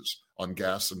taxes on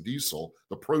gas and diesel,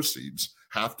 the proceeds,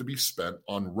 have to be spent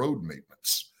on road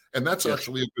maintenance. And that's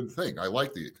actually a good thing. I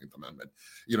like the 18th Amendment.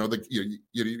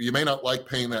 You may not like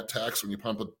paying that tax when you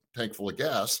pump a tank full of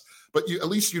gas, but at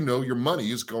least your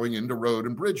money is going into road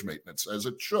and bridge maintenance, as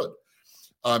it should.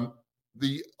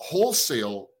 The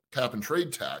wholesale cap and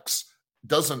trade tax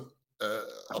doesn't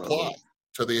apply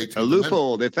to the 18th Amendment. A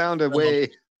loophole. They found a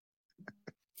way.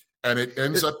 And it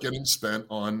ends up getting spent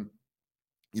on,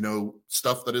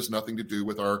 stuff that has nothing to do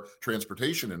with our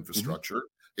transportation infrastructure.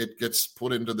 It gets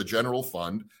put into the general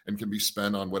fund and can be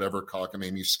spent on whatever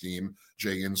cockamamie scheme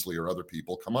Jay Inslee or other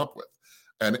people come up with.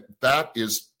 And that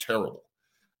is terrible.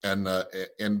 And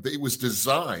it was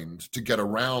designed to get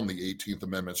around the 18th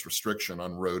Amendment's restriction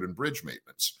on road and bridge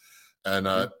maintenance. And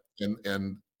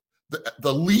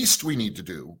the least we need to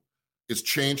do is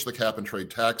change the cap and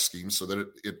trade tax scheme so that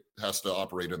it has to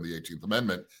operate in the 18th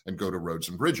Amendment and go to roads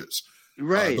and bridges.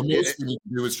 Right. The most we need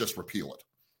to do is just repeal it.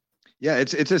 Yeah,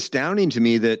 it's astounding to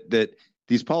me that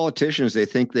these politicians, they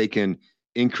think they can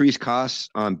increase costs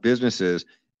on businesses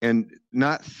and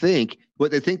not think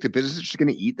what they think the businesses are going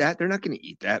to eat that. They're not going to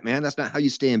eat that, man. That's not how you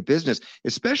stay in business.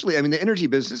 Especially, the energy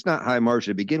business is not high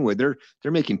margin to begin with. They're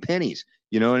making pennies,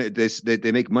 and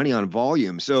they make money on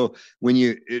volume. So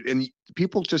and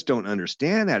people just don't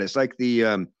understand that. It's like we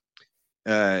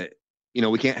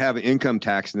can't have an income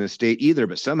tax in the state either,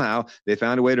 but somehow they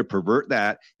found a way to pervert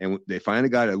that, and they finally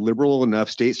got a liberal enough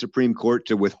state Supreme Court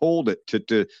to withhold it,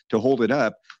 to hold it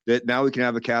up, that now we can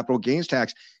have a capital gains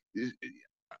tax.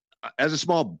 As a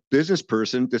small business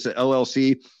person, this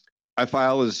LLC, I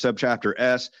file as a subchapter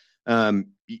S.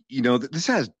 This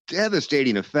has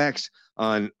devastating effects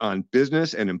on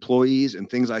business and employees and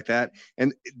things like that,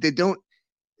 and they don't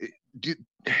do.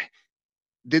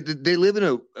 They live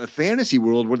in a fantasy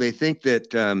world where they think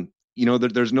that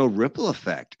that there's no ripple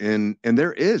effect, and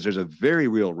there's a very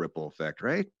real ripple effect,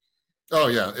 right? Oh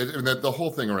yeah, the whole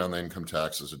thing around the income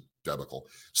tax is a debacle.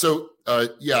 So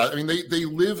they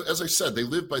live, as I said, they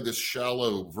live by this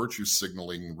shallow virtue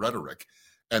signaling rhetoric,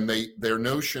 and their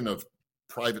notion of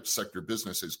private sector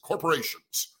business is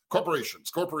corporations.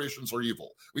 Corporations are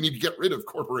evil. We need to get rid of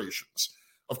corporations.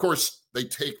 Of course, they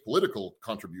take political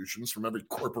contributions from every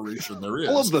corporation there is.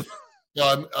 All of them.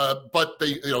 But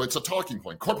they, it's a talking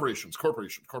point. Corporations.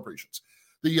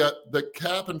 The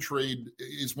cap and trade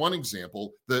is one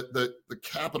example. The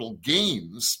capital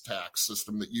gains tax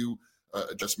system that you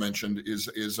just mentioned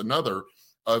is another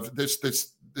of this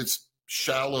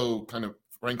shallow, kind of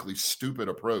frankly stupid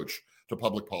approach to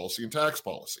public policy and tax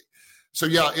policy. So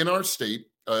yeah, in our state,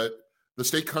 the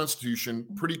state constitution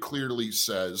pretty clearly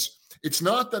says it's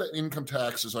not that an income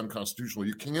tax is unconstitutional.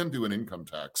 You can do an income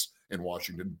tax in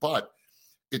Washington, but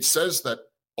it says that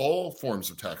all forms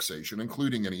of taxation,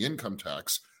 including any income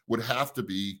tax, would have to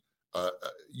be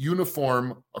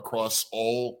uniform across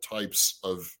all types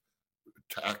of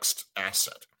taxed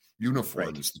asset.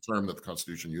 Uniform is the term that the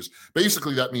Constitution used.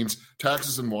 Basically, that means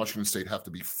taxes in Washington state have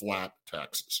to be flat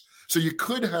taxes. So you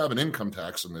could have an income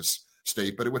tax in this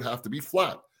state, but it would have to be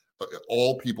flat.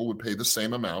 All people would pay the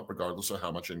same amount regardless of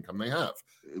how much income they have.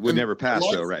 It would never pass,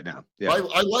 though, right now. Yeah.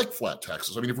 I like flat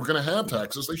taxes. I mean, if we're going to have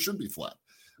taxes, they should be flat.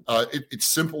 It's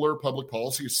simpler public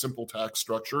policy, it's simple tax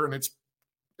structure, and it's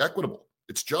equitable.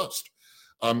 It's just.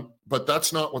 But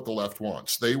that's not what the left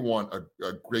wants. They want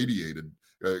a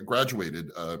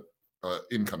graduated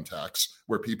income tax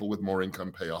where people with more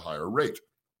income pay a higher rate.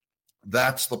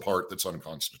 That's the part that's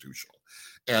unconstitutional.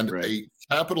 And a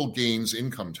capital gains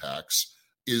income tax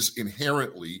is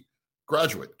inherently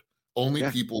graduated. Only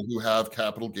people who have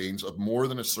capital gains of more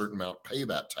than a certain amount pay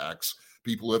that tax.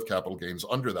 People who have capital gains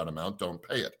under that amount don't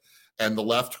pay it. And the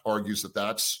left argues that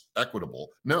that's equitable.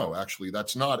 No, actually,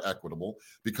 that's not equitable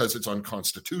because it's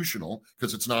unconstitutional,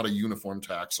 because it's not a uniform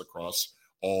tax across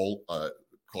all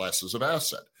classes of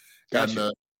asset. Gotcha.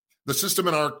 And the system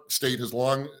in our state has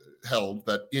long held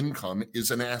that income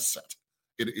is an asset.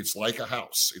 It's like a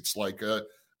house. It's like a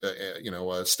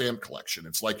stamp collection.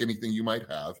 It's like anything you might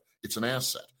have. It's an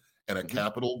asset. And a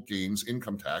capital gains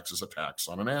income tax is a tax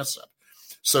on an asset.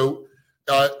 So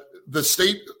the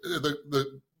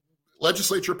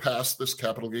legislature passed this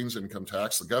capital gains income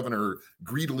tax. The governor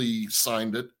greedily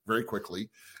signed it very quickly.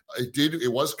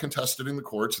 It was contested in the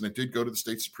courts, and it did go to the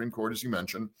state Supreme Court, as you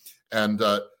mentioned. And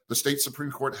the state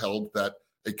Supreme Court held that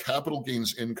a capital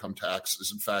gains income tax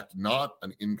is, in fact, not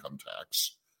an income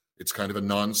tax. It's kind of a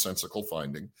nonsensical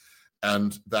finding.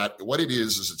 And that what it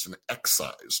is it's an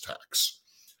excise tax.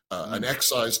 An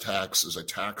excise tax is a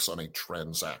tax on a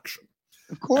transaction.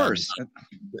 Of course. And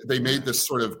they made this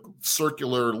sort of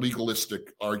circular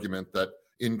legalistic argument that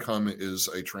income is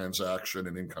a transaction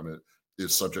and income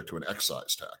is subject to an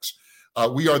excise tax.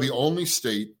 We are the only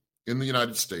state in the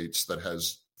United States that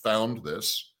has found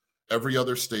this. Every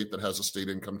other state that has a state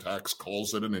income tax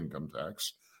calls it an income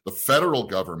tax. The federal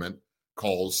government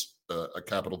calls a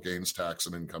capital gains tax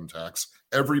an income tax.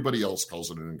 Everybody else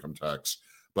calls it an income tax.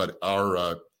 But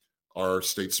our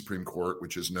state Supreme Court,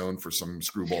 which is known for some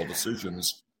screwball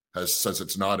decisions, says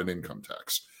it's not an income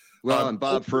tax. Well, and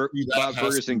Bob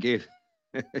Ferguson gave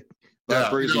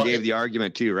gave the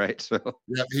argument too, right? So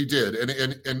yeah, he did,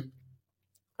 and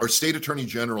our state attorney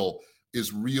general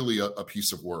is really a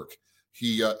piece of work.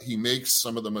 He makes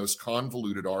some of the most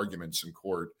convoluted arguments in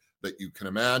court that you can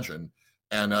imagine,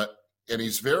 and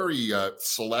he's very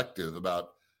selective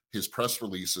about his press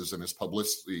releases and his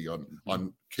publicity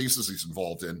on cases he's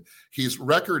involved in. His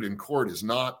record in court is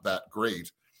not that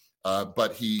great,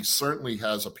 but he certainly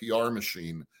has a PR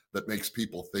machine that makes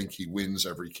people think he wins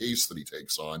every case that he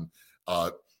takes on.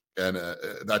 And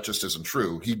that just isn't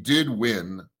true. He did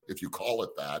win, if you call it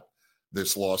that,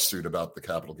 this lawsuit about the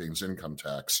capital gains income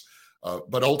tax.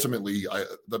 But ultimately,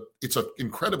 it's an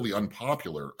incredibly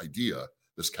unpopular idea,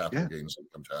 this capital gains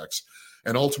income tax.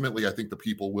 And ultimately, I think the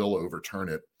people will overturn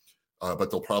it.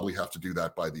 But they'll probably have to do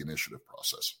that by the initiative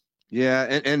process.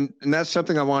 Yeah, and that's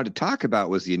something I wanted to talk about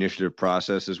was the initiative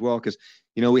process as well, because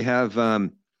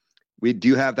we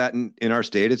do have that in our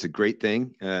state. It's a great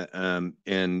thing,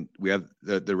 and we have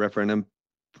the referendum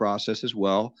process as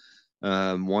well,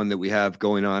 one that we have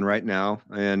going on right now,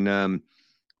 and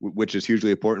which is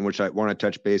hugely important, which I want to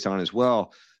touch base on as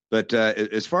well. But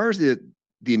as far as the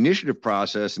initiative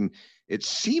process, and it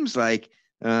seems like.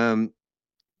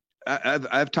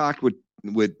 I've talked with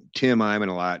Tim Eyman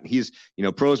a lot. He's,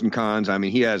 pros and cons. I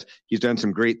mean, he's done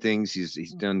some great things.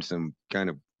 He's done some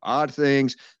kind of odd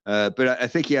things, but I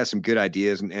think he has some good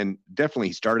ideas, and definitely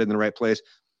he started in the right place.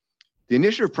 The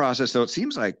initiative process, though, it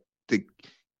seems like the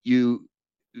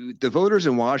voters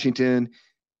in Washington,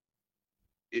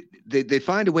 they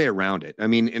find a way around it. I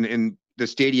mean, and the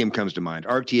stadium comes to mind,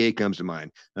 RTA comes to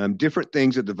mind, different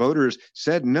things that the voters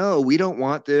said, no, we don't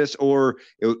want this, or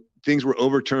things were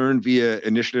overturned via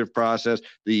initiative process.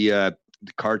 The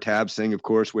car tabs thing, of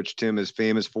course, which Tim is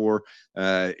famous for,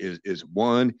 is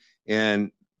one.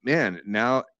 And man,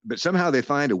 now, but somehow they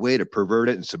find a way to pervert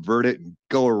it and subvert it and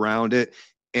go around it.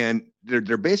 And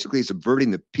they're basically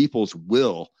subverting the people's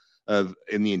will and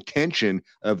the intention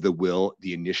of the will,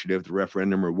 the initiative, the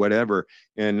referendum, or whatever.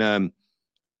 And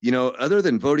other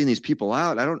than voting these people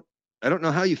out, I don't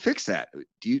know how you fix that.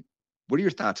 What are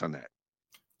your thoughts on that?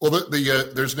 Well,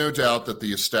 there's no doubt that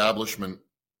the establishment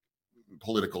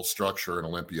political structure in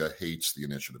Olympia hates the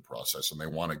initiative process, and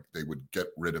they would get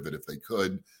rid of it if they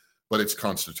could, but it's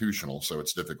constitutional, so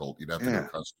it's difficult. You'd have to do a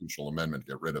constitutional amendment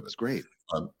to get rid of it. It's great.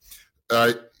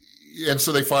 And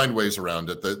so they find ways around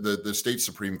it. The state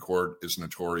Supreme Court is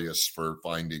notorious for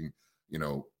finding,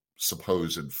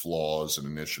 supposed flaws in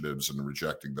initiatives and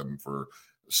rejecting them for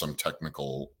some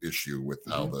technical issue with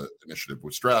how the initiative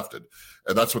was drafted.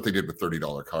 And that's what they did with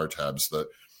 $30 car tabs.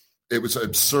 It was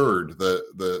absurd.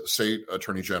 The state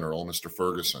attorney general, Mr.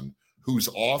 Ferguson, whose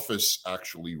office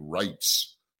actually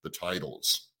writes the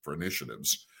titles for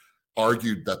initiatives,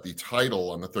 argued that the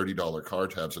title on the $30 car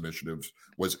tabs initiative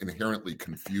was inherently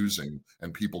confusing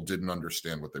and people didn't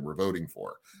understand what they were voting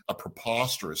for. A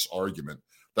preposterous argument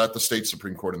that the state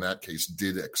Supreme Court in that case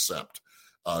did accept.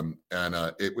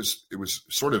 It was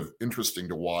sort of interesting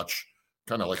to watch,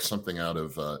 kind of like something out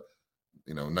of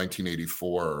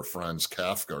 1984 or Franz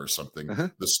Kafka or something.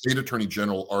 The state attorney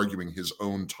general arguing his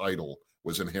own title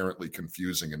was inherently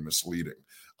confusing and misleading.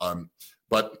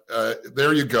 But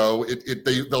there you go.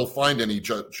 They'll find any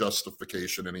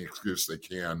justification, any excuse they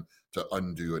can to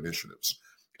undo initiatives.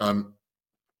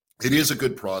 It is a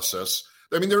good process.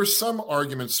 I mean, there are some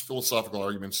arguments, philosophical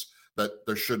arguments, that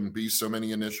there shouldn't be so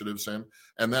many initiatives, Sam,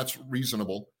 and that's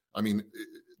reasonable. I mean,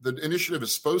 the initiative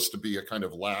is supposed to be a kind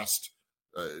of last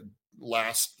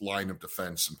line of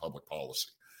defense in public policy.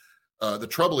 The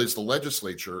trouble is the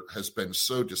legislature has been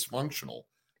so dysfunctional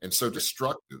and so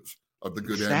destructive of the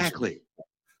good ends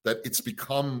that it's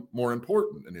become more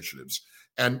important initiatives.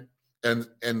 And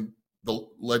the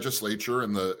legislature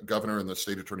and the governor and the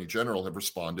state attorney general have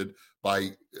responded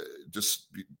by just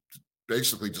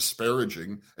basically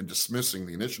disparaging and dismissing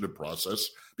the initiative process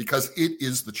because it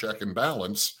is the check and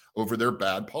balance over their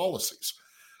bad policies.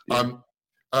 The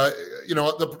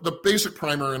basic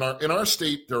primer in our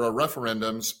state, there are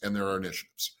referendums and there are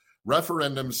initiatives.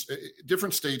 Referendums,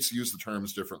 different states use the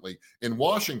terms differently. In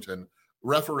Washington,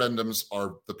 referendums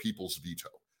are the people's veto.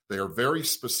 They are very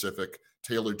specific,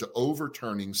 tailored to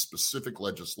overturning specific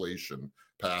legislation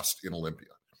passed in Olympia.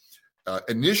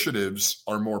 Initiatives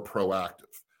are more proactive.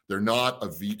 They're not a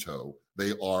veto.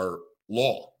 They are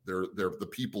law. They're the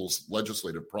people's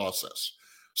legislative process.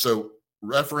 So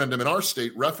referendum in our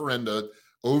state, referenda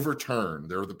overturn.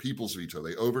 They're the people's veto.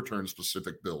 They overturn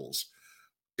specific bills.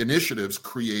 Initiatives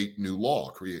create new law,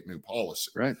 create new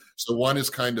policy. Right. So one is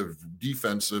kind of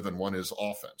defensive and one is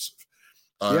offensive.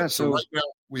 So right now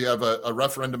we have a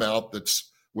referendum out that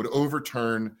would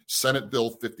overturn Senate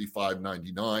Bill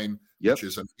 5599, which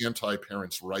is an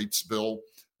anti-parents' rights bill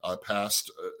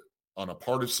passed on a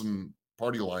partisan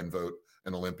party line vote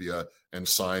in Olympia and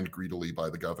signed greedily by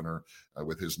the governor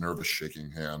with his nervous shaking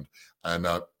hand. And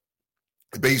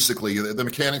basically, the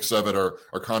mechanics of it are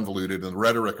convoluted, and the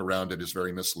rhetoric around it is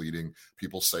very misleading.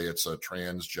 People say it's a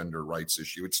transgender rights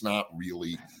issue. It's not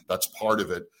really. That's part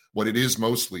of it. What it is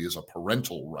mostly is a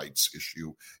parental rights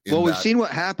issue. We've seen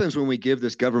what happens when we give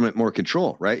this government more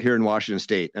control, right here in Washington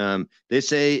State. They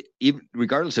say, even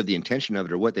regardless of the intention of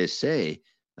it or what they say,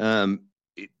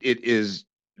 it is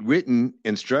written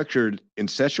and structured in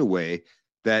such a way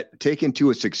that, taken to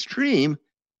its extreme,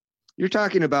 you're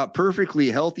talking about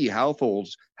perfectly healthy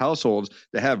households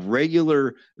that have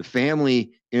regular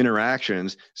family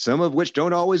interactions, some of which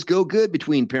don't always go good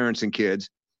between parents and kids.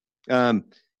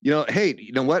 Hey,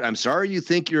 you know what? I'm sorry you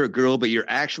think you're a girl, but you're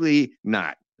actually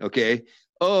not. Okay.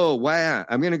 Oh, wow.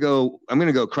 I'm going to go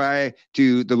cry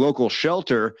to the local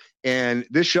shelter, and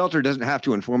this shelter doesn't have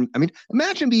to inform. I mean,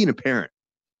 imagine being a parent.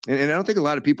 And I don't think a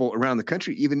lot of people around the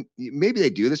country, even maybe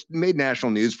they do. This made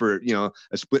national news for,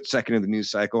 a split second of the news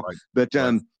cycle. Right. But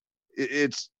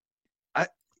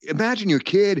imagine your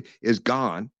kid is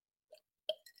gone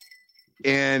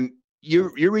and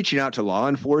you're reaching out to law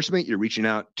enforcement. You're reaching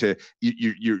out to,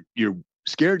 you're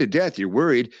scared to death. You're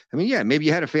worried. I mean, yeah, maybe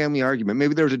you had a family argument.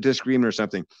 Maybe there was a disagreement or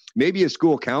something. Maybe a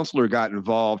school counselor got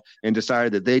involved and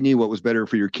decided that they knew what was better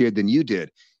for your kid than you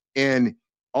did. And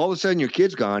all of a sudden your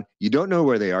kid's gone. You don't know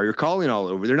where they are. You're calling all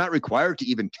over. They're not required to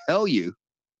even tell you.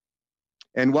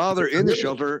 And while they're in the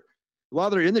shelter,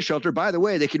 by the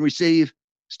way, they can receive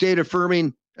state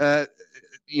affirming,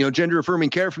 gender affirming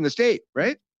care from the state,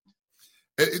 right?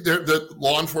 The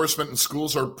law enforcement and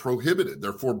schools are prohibited.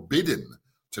 They're forbidden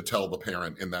to tell the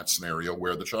parent in that scenario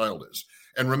where the child is.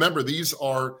 And remember, these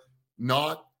are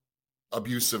not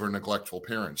abusive or neglectful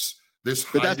parents. But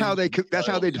that's how they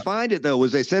defined it, though,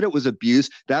 was they said it was abuse.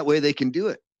 That way they can do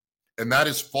it. And that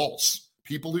is false.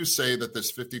 People who say that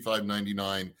this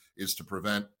 5599 is to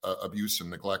prevent abuse and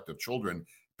neglect of children,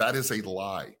 that is a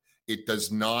lie. It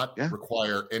does not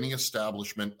require any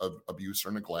establishment of abuse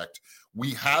or neglect.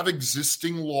 We have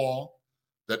existing law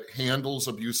that handles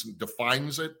abuse and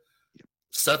defines it,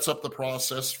 sets up the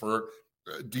process for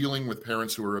dealing with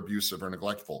parents who are abusive or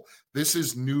neglectful. This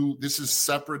is new. This is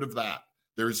separate of that.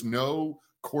 There's no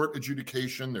court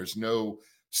adjudication. There's no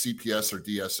CPS or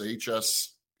DSHS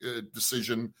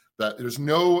decision. That there's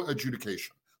no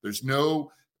adjudication. There's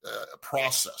no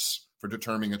process for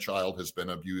determining a child has been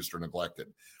abused or neglected.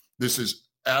 This is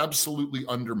absolutely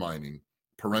undermining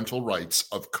parental rights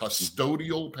of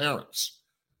custodial parents,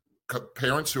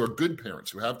 parents who are good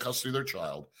parents, who have custody of their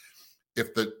child.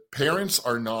 If the parents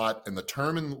are not, and the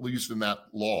term used in that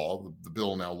law, the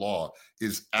bill now law,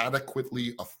 is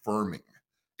adequately affirming.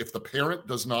 If the parent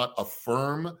does not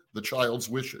affirm the child's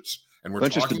wishes, and we're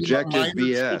talking about minor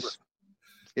BS.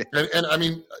 And I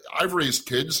mean, I've raised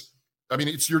kids. I mean,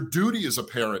 it's your duty as a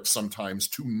parent sometimes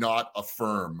to not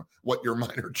affirm what your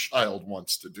minor child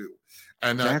wants to do.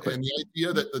 And, and the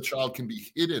idea that the child can be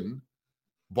hidden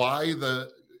by the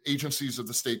agencies of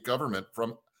the state government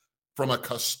from a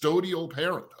custodial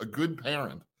parent, a good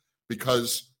parent,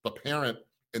 because the parent,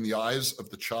 in the eyes of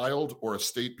the child or a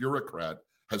state bureaucrat,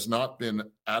 has not been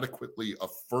adequately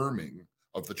affirming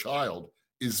of the child,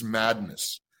 is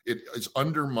madness. It is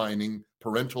undermining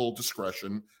parental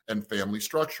discretion and family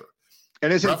structure.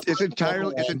 And it's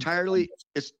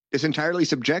entirely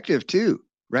subjective too,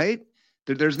 right?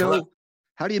 There's no,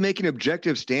 how do you make an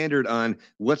objective standard on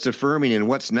what's affirming and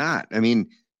what's not? I mean,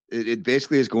 it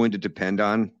basically is going to depend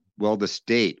on, well, the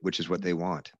state, which is what they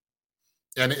want.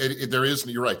 And there is,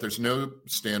 you're right, there's no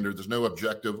standard, there's no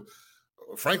objective.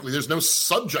 Frankly, there's no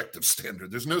subjective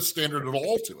standard. There's no standard at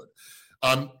all to it.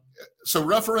 So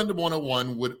Referendum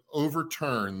 101 would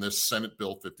overturn this Senate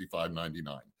Bill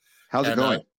 5599. How's it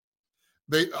going?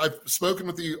 I've spoken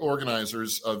with the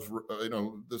organizers of,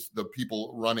 the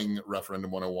people running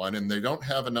Referendum 101, and they don't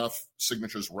have enough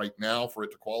signatures right now for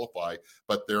it to qualify,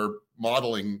 but their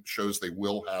modeling shows they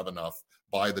will have enough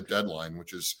by the deadline,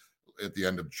 which is at the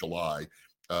end of July,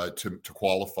 to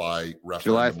qualify.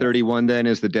 July 31 then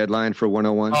is the deadline for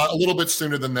 101? A little bit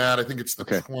sooner than that. I think it's the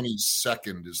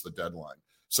 22nd is the deadline.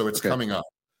 So it's coming up.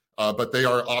 But they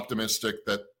are optimistic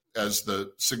that as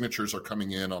the signatures are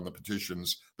coming in on the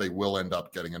petitions, they will end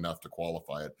up getting enough to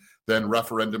qualify it. Then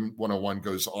Referendum 101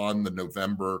 goes on the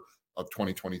November of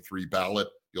 2023 ballot.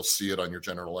 You'll see it on your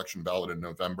general election ballot in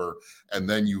November. And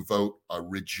then you vote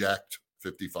reject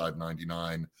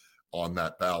 5599 on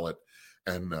that ballot.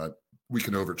 And we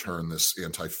can overturn this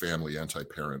anti-family,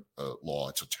 anti-parent law.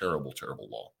 It's a terrible, terrible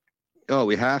law. Oh,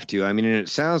 we have to. I mean, and it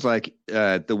sounds like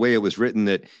the way it was written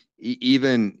that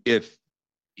even if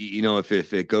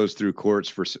it goes through courts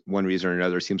for one reason or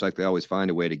another, it seems like they always find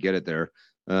a way to get it there.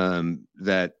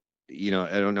 That,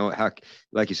 I don't know how,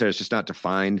 like you said, it's just not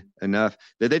defined enough.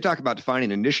 They talk about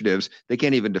defining initiatives. They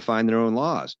can't even define their own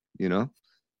laws, And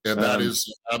that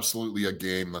is absolutely a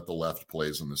game that the left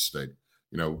plays in this state.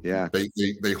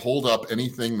 They hold up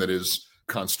anything that is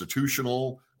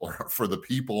constitutional or for the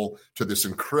people to this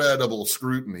incredible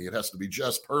scrutiny. It has to be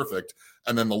just perfect.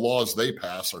 And then the laws they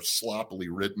pass are sloppily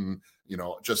written,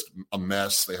 just a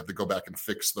mess. They have to go back and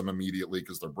fix them immediately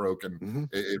because they're broken. Mm-hmm.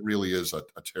 It really is a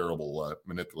terrible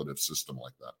manipulative system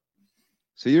like that.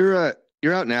 So you're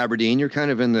out in Aberdeen. You're kind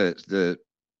of in the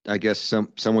I guess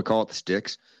some would call it the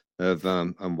sticks of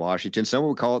Washington. Some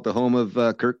would call it the home of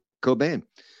Kurt Cobain.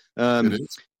 It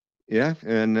is. Yeah,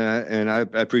 and I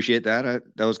appreciate that.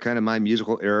 That was kind of my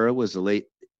musical era, was the late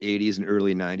 80s and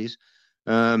early 90s.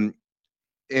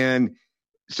 And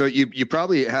so you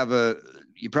probably have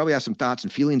some thoughts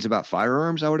and feelings about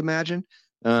firearms, I would imagine.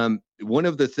 One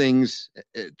of the things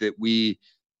that we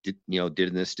did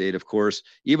in this state, of course,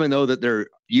 even though that they're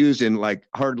used in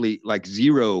hardly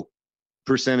 0%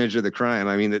 of the crime.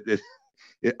 I mean, it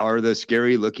are the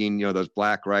scary looking, those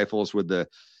black rifles with the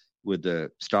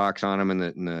stocks on them and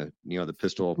the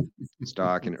pistol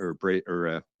stock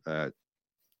or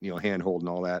handhold and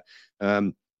all that.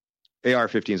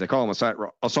 AR-15s, I call them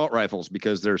assault rifles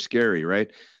because they're scary,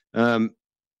 right?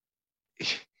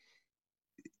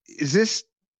 It's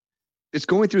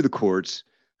going through the courts.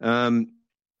 Do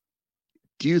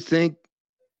you think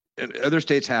other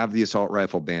states have the assault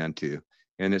rifle ban too,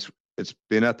 and it's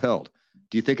been upheld?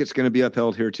 Do you think it's going to be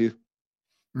upheld here too?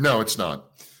 No, it's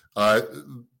not. Uh,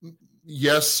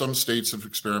 yes, some states have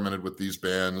experimented with these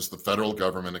bans. The federal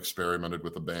government experimented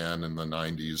with a ban in the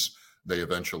 90s. They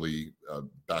eventually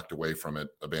backed away from it,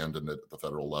 abandoned it at the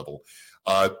federal level.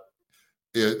 The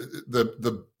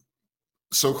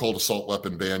so-called assault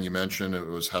weapon ban you mentioned, it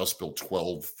was House Bill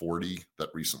 1240 that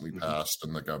recently passed,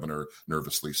 and the governor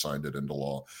nervously signed it into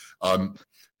law.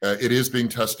 It is being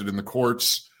tested in the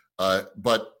courts,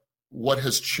 but what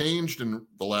has changed in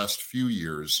the last few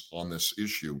years on this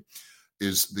issue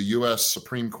is the U.S.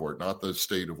 Supreme Court, not the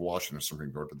state of Washington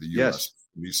Supreme Court, but the U.S.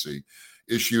 D.C.,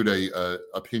 issued a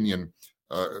opinion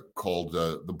called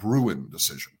the Bruen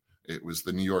decision. It was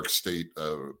the New York State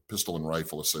Pistol and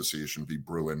Rifle Association v.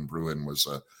 Bruen. Bruen was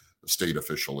a state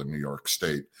official in New York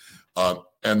State.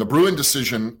 And the Bruen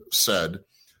decision said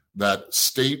that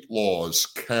state laws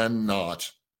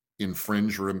cannot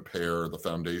infringe or impair the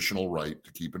foundational right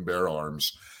to keep and bear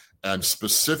arms, and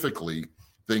specifically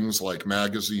things like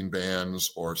magazine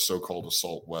bans or so-called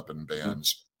assault weapon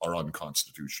bans are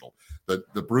unconstitutional.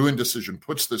 The Bruen decision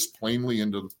puts this plainly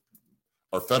into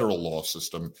our federal law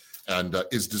system and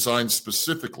is designed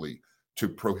specifically to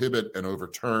prohibit and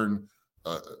overturn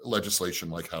legislation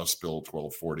like House Bill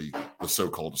 1240, the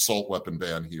so-called assault weapon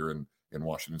ban here in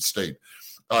Washington State.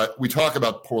 We talk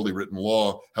about poorly written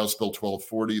law. House Bill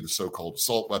 1240, the so-called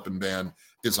assault weapon ban,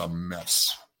 is a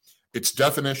mess. Its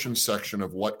definition section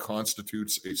of what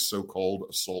constitutes a so-called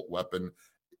assault weapon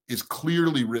is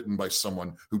clearly written by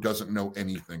someone who doesn't know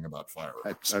anything about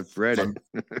firearms. I've read it.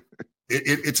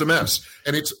 It's a mess.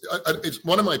 And it's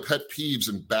one of my pet peeves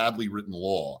in badly written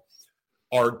law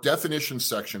are definition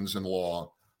sections in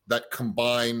law that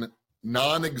combine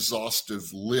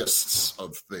non-exhaustive lists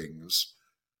of things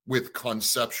with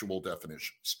conceptual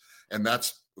definitions. And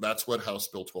that's what House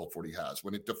Bill 1240 has.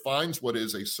 When it defines what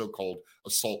is a so-called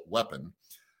assault weapon,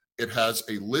 it has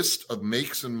a list of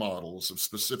makes and models of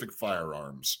specific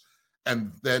firearms.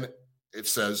 And then it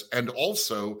says, and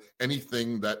also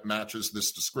anything that matches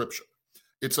this description.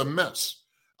 It's a mess.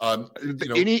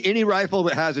 Any rifle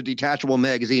that has a detachable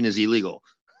magazine is illegal.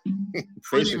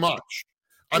 Pretty much.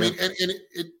 I mean, and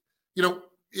it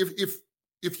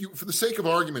if you, for the sake of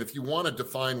argument, if you want to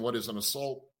define what is an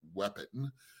assault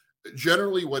weapon,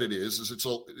 generally what it is it's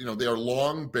they are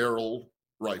long barrel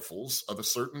rifles of a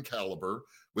certain caliber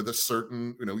with a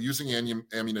certain, using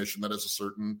ammunition that has a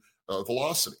certain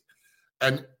velocity.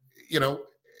 And,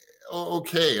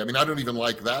 okay, I mean, I don't even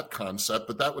like that concept,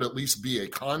 but that would at least be a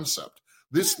concept.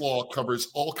 This law covers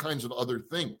all kinds of other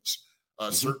things,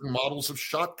 certain models of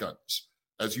shotguns,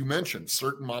 as you mentioned,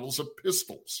 certain models of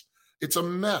pistols. It's a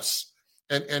mess.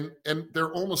 And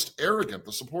they're almost arrogant,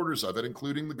 the supporters of it,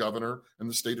 including the governor and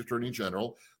the state attorney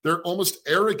general. They're almost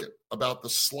arrogant about the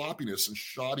sloppiness and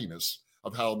shoddiness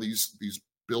of how these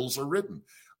bills are written.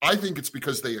 I think it's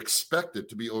because they expect it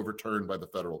to be overturned by the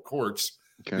federal courts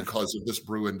because of this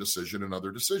Bruen decision and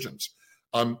other decisions.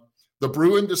 The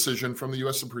Bruen decision from the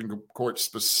U.S. Supreme Court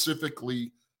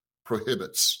specifically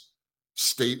prohibits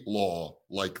state law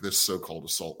like this so-called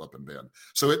assault weapon ban.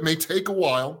 So it may take a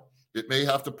while. It may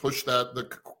have to push that. The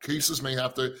cases may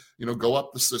have to, go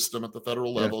up the system at the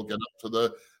federal level, get up to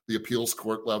the appeals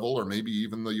court level, or maybe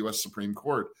even the U.S. Supreme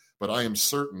Court. But I am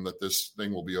certain that this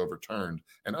thing will be overturned.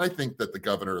 And I think that the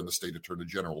governor and the state attorney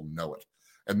general know it.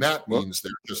 And that means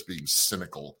they're just being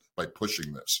cynical by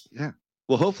pushing this. Yeah.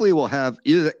 Well, hopefully we'll have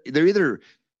either they're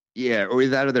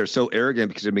so arrogant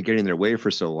because they've been getting their way for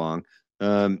so long.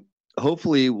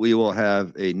 Hopefully we will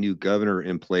have a new governor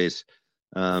in place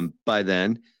by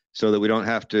then, so that we don't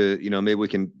have to, maybe we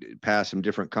can pass some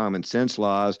different common sense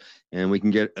laws and we can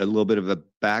get a little bit of a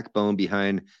backbone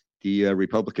behind the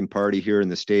Republican Party here in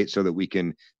the state so that we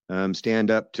can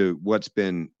stand up to what's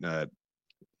been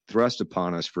thrust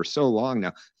upon us for so long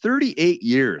now. 38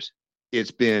 years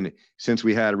it's been since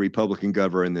we had a Republican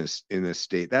governor in this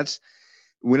state. That's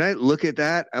when I look at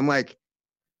that, I'm like,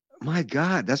 my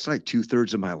God, that's like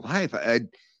 2/3 of my life. I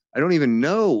don't even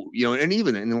know, and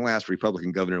even in the last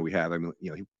Republican governor we have, I mean,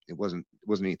 it wasn't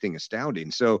anything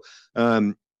astounding. So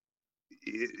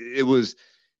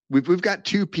we've got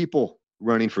two people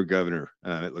running for governor,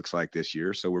 it looks like this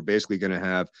year. So we're basically going to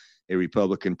have a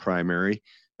Republican primary.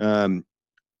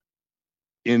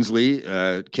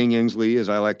 Inslee, King Inslee, as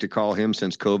I like to call him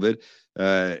since COVID,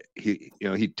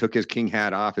 he took his King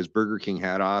hat off, his Burger King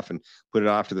hat off, and put it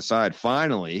off to the side.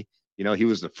 Finally, he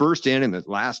was the first in and the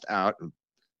last out.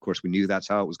 Of course, we knew that's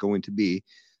how it was going to be.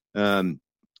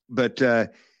 But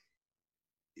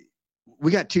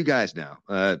we got two guys now,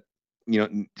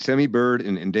 Semi Bird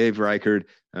and Dave Reichard.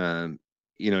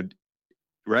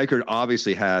 Reichard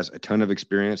obviously has a ton of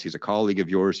experience. He's a colleague of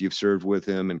yours. You've served with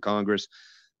him in Congress.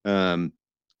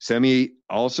 Semi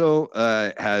also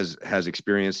has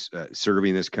experience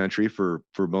serving this country for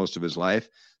most of his life,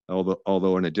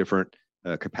 although in a different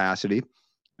capacity.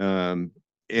 And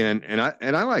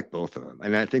I like both of them,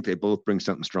 and I think they both bring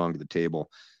something strong to the table.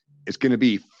 It's going to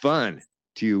be fun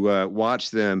to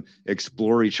watch them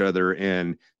explore each other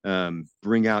and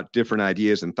bring out different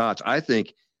ideas and thoughts. I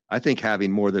think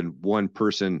having more than one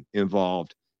person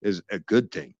involved is a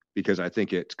good thing, because I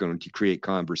think it's going to create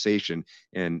conversation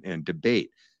and debate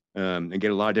and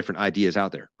get a lot of different ideas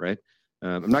out there. Right.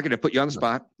 I'm not going to put you on the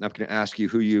spot. I'm not going to ask you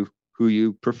who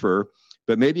you prefer,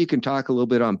 but maybe you can talk a little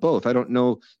bit on both. I don't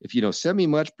know if you know Semi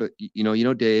much, but you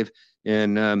know Dave.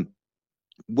 And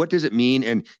what does it mean?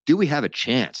 And do we have a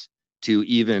chance to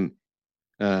even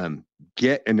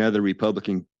get another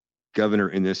Republican governor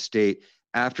in this state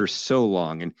after so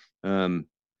long? And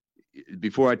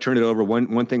before I turn it over,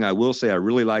 one thing I will say I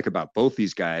really like about both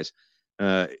these guys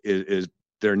is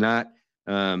they're not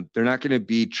going to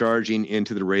be charging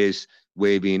into the race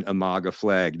waving a MAGA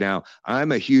flag. Now,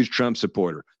 I'm a huge Trump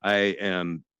supporter. I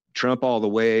am Trump all the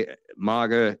way.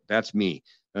 MAGA, that's me.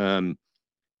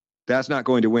 That's not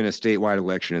going to win a statewide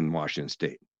election in Washington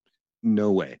State.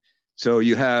 No way. So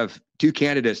you have two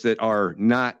candidates that are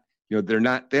not,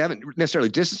 they haven't necessarily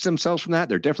distanced themselves from that.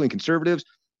 They're definitely conservatives,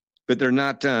 but they're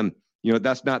not,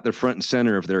 that's not the front and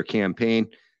center of their campaign.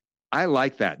 I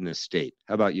like that in this state.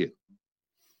 How about you?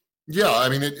 Yeah, I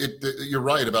mean, you're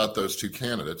right about those two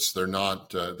candidates. They're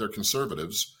not, they're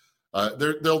conservatives.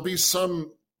 There'll be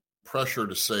some pressure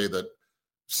to say that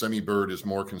Semi Bird is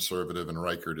more conservative and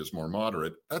Reichert is more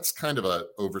moderate. That's kind of an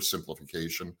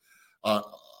oversimplification.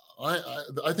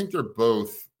 I think they're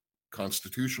both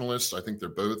constitutionalists. I think they're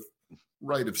both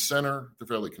right of center. They're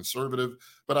fairly conservative,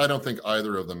 but I don't think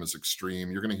either of them is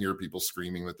extreme. You're going to hear people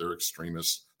screaming that they're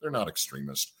extremists. They're not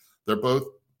extremists. They're both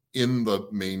in the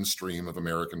mainstream of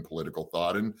American political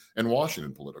thought and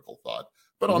Washington political thought,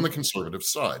 but on the conservative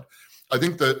side. I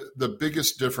think that the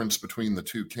biggest difference between the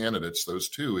two candidates, those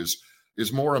two,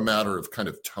 is more a matter of kind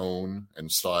of tone and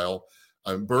style.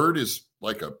 Bird is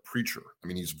like a preacher. I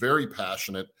mean, he's very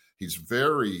passionate. He's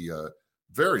very,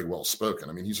 very well spoken.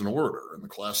 I mean, he's an orator in the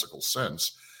classical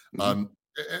sense.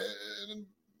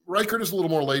 Reichert is a little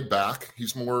more laid back.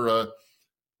 He's more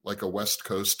like a West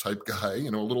Coast type guy, a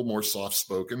little more soft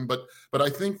spoken. But I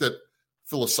think that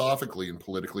philosophically and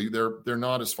politically, they're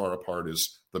not as far apart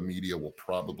as the media will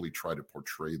probably try to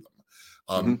portray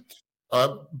them.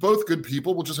 Both good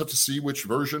people. We'll just have to see which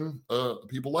version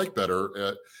people like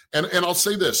better. And I'll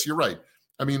say this: you're right.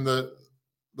 I mean, the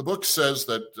book says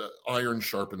that iron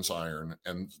sharpens iron,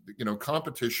 and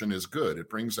competition is good. It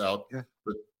brings out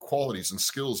the qualities and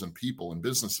skills in people and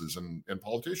businesses and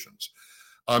politicians.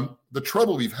 The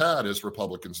trouble we've had as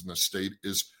Republicans in this state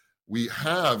is we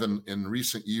have in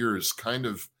recent years kind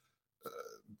of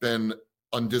been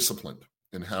undisciplined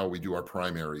in how we do our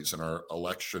primaries and our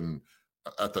election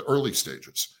at the early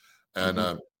stages. And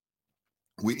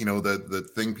the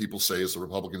thing people say is the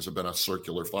Republicans have been a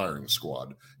circular firing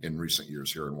squad in recent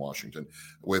years here in Washington,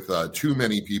 with too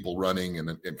many people running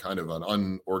in kind of an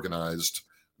unorganized,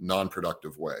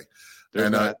 non-productive way.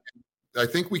 I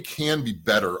think we can be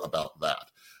better about that.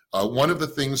 One of the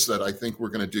things that I think we're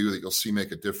going to do that you'll see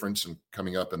make a difference in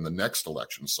coming up in the next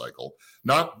election cycle,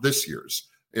 not this year's.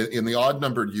 In the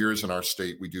odd-numbered years in our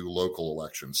state, we do local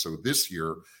elections. So this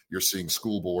year, you're seeing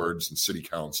school boards and city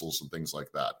councils and things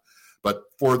like that. But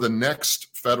for the next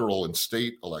federal and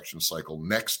state election cycle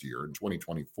next year in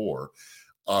 2024,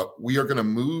 we are going to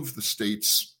move the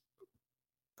state's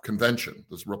convention,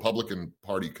 this Republican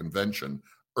Party convention,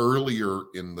 earlier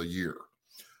in the year.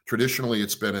 Traditionally,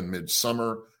 it's been in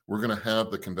midsummer. We're going to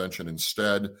have the convention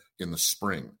instead in the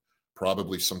spring,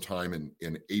 probably sometime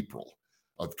in April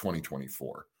of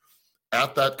 2024.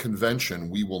 At that convention,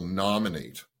 we will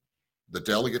nominate, the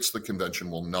delegates of the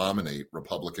convention will nominate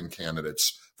Republican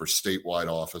candidates for statewide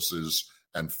offices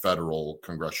and federal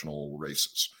congressional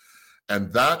races.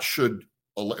 And that should,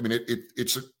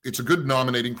 it's a good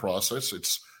nominating process.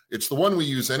 It's the one we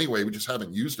use anyway. We just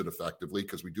haven't used it effectively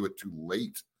because we do it too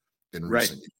late in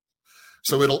recent years.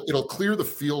 So it'll clear the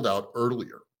field out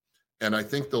earlier. And I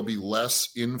think there'll be less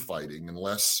infighting and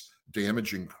less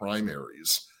damaging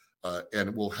primaries.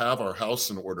 And we'll have our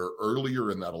house in order earlier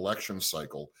in that election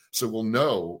cycle. So we'll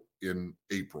know in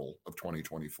April of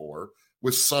 2024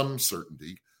 with some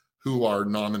certainty who our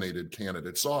nominated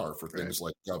candidates are for things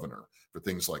like governor, for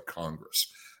things like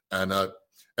Congress. And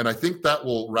I think that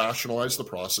will rationalize the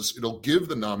process. It'll give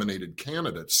the nominated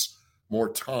candidates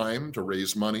more time to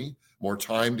raise money, more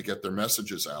time to get their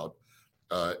messages out.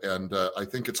 And I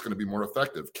think it's going to be more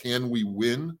effective. Can we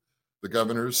win the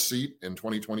governor's seat in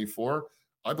 2024?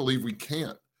 I believe we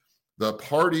can. The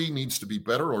party needs to be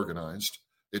better organized.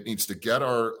 It needs to get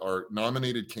our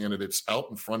nominated candidates out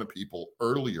in front of people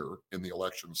earlier in the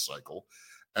election cycle.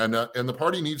 And the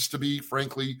party needs to be,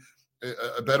 frankly,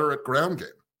 better at ground game.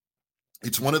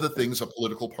 It's one of the things a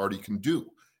political party can do,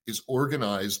 is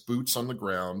organize boots on the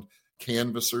ground,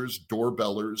 canvassers,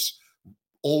 doorbellers,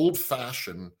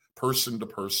 old-fashioned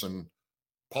person-to-person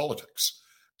politics.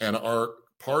 And our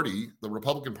party, the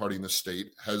Republican Party in the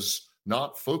state, has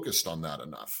not focused on that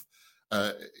enough.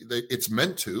 It's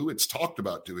meant to. It's talked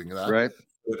about doing that. Right.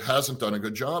 But it hasn't done a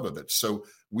good job of it. So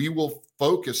we will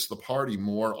focus the party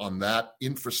more on that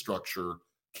infrastructure,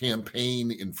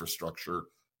 campaign infrastructure,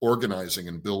 organizing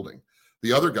and building.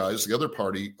 The other guys, the other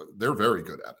party, they're very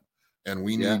good at it. And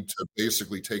we need to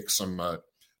basically take some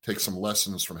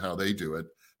lessons from how they do it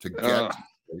to get to a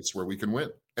place where we can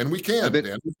win. And we can,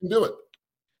 Dan. We can do it.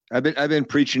 I've been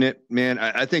preaching it, man.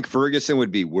 I think Ferguson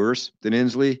would be worse than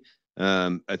Inslee.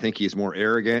 I think he's more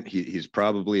arrogant. He's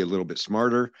probably a little bit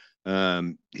smarter.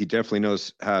 He definitely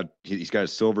knows how. He's got a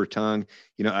silver tongue.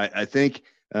 I think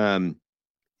that's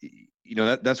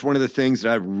one of the things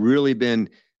that I've really been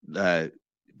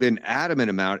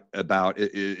adamant about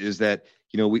is that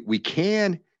we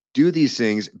can do these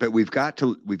things, but we've got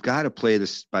to play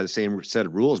this by the same set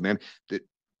of rules, man. That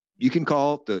you can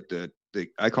call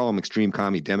I call them extreme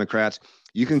commie Democrats.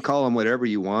 You can call them whatever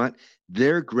you want.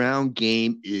 Their ground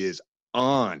game is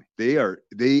on. They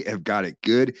have got it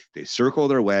good. They circle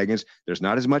their wagons. There's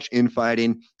not as much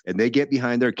infighting, and they get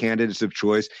behind their candidates of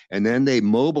choice, and then they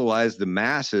mobilize the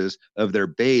masses of their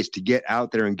base to get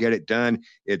out there and get it done.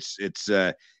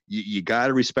 You got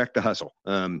to respect the hustle.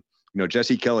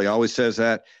 Jesse Kelly always says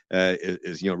that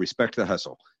is respect the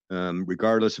hustle,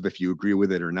 regardless of if you agree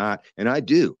with it or not. And I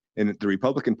do. And the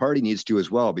Republican Party needs to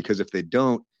as well, because if they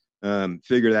don't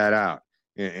figure that out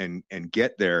and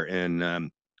get there, and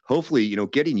hopefully,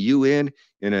 getting you in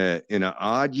an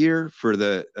odd year for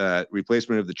the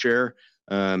replacement of the chair,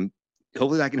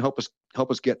 hopefully that can help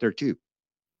us get there too.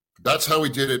 That's how we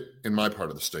did it in my part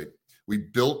of the state. We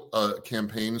built a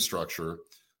campaign structure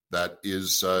that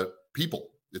is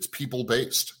people. It's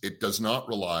people-based. It does not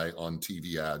rely on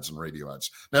TV ads and radio ads.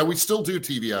 Now, we still do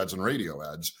TV ads and radio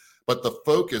ads, but the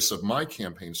focus of my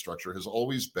campaign structure has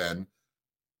always been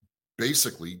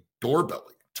basically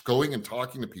doorbelling, going and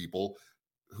talking to people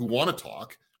who want to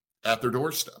talk at their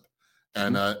doorstep.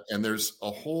 And there's a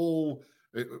whole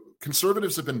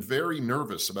conservatives have been very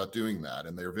nervous about doing that.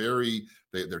 And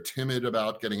they're timid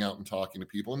about getting out and talking to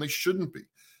people, and they shouldn't be.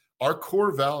 Our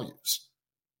core values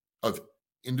of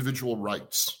individual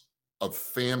rights, of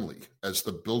family as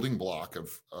the building block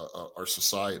of our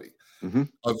society,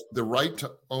 of the right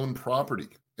to own property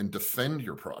and defend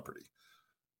your property,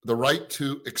 the right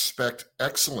to expect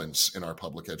excellence in our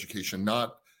public education,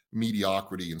 not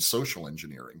mediocrity and social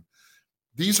engineering.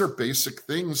 These are basic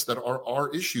things that are our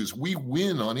issues. We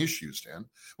win on issues, Dan.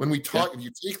 When we talk, if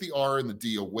you take the R and the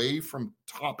D away from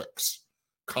topics,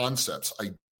 concepts,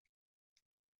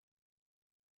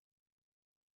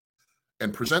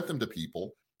 and present them to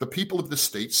people, the people of the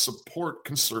state support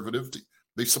conservative.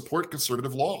 They support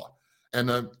conservative law, and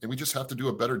we just have to do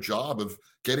a better job of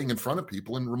getting in front of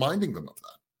people and reminding them of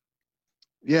that.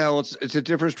 Yeah, well, it's a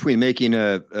difference between making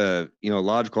a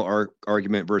logical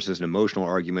argument versus an emotional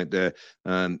argument. The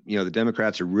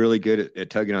Democrats are really good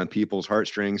at tugging on people's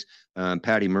heartstrings.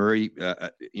 Patty Murray,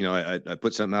 I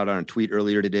put something out on a tweet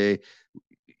earlier today.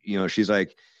 She's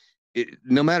like,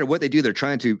 no matter what they do, they're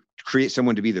trying to create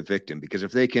someone to be the victim, because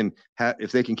if they can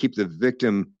keep the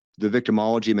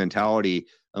victimology mentality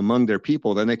among their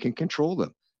people, then they can control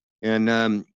them.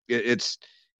 And it's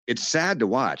sad to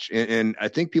watch. And I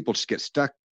think people just get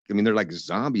stuck. I mean, they're like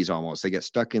zombies almost. They get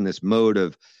stuck in this mode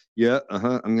of,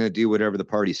 I'm going to do whatever the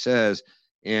party says.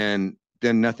 And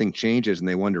then nothing changes and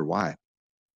they wonder why.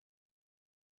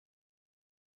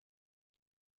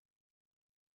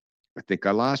 I think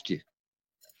I lost you.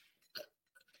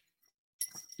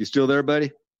 You still there,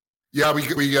 buddy? Yeah, we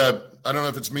I don't know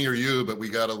if it's me or you, but we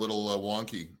got a little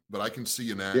wonky, but I can see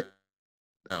you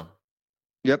now.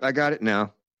 Yep, I got it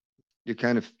now. You're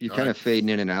kind of fading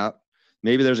in and out.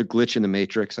 Maybe there's a glitch in the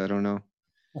matrix. I don't know.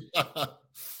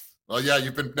 Well, yeah,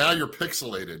 now you're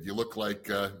pixelated. You look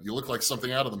like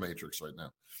something out of the Matrix right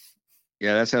now.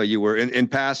 Yeah, that's how you were. In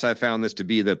past, I found this to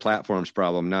be the platform's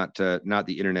problem, not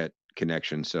the internet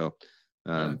connection. So,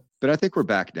 but I think we're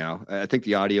back now. I think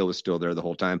the audio was still there the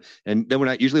whole time. And then when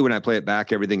I play it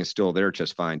back, everything is still there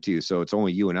just fine too. So it's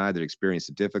only you and I that experience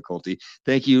the difficulty.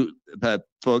 Thank you,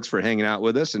 folks, for hanging out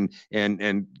with us and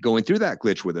going through that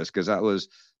glitch with us, because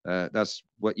that's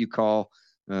what you call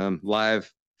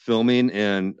live filming,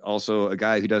 and also a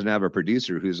guy who doesn't have a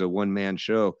producer, who's a one-man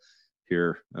show.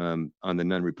 here on the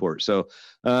Nunn Report. So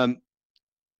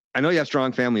I know you have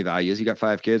strong family values. You got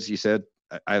 5 kids, you said.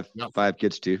 I have 5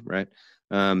 kids too, right?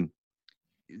 One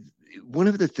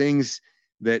of the things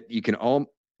that you can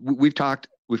we've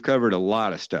covered a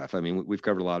lot of stuff. I mean, we've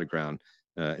covered a lot of ground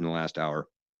in the last hour.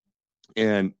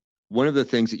 And one of the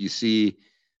things that you see,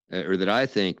 or that I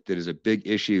think that is a big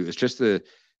issue, is just the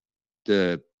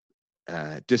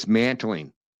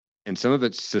dismantling, and some of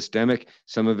it's systemic,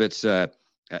 some of it's I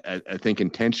think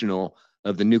intentional,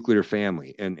 of the nuclear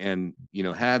family, and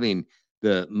having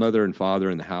the mother and father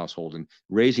in the household, and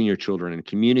raising your children and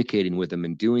communicating with them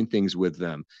and doing things with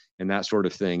them and that sort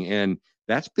of thing. And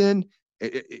that's been,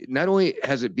 not only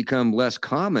has it become less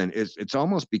common, it's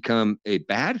almost become a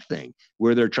bad thing,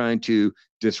 where they're trying to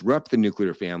disrupt the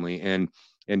nuclear family and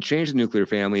change the nuclear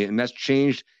family. And that's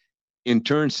changed in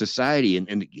turn society.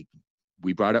 And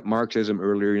we brought up Marxism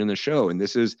earlier in the show, and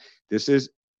this is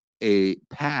a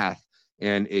path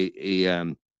and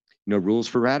a Rules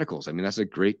for Radicals. I mean, that's a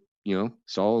great,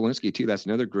 Saul Alinsky too. That's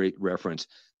another great reference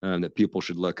that people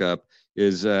should look up,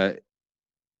 is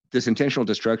this intentional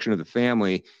destruction of the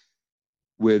family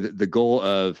with the goal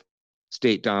of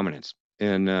state dominance.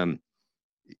 And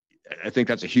I think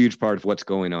that's a huge part of what's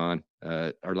going on.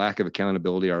 Our lack of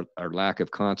accountability, our lack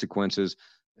of consequences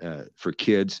for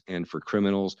kids and for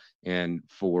criminals and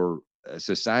for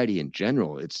society in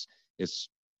general. It's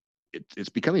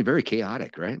becoming very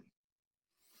chaotic, right?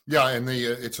 Yeah, and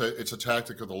it's a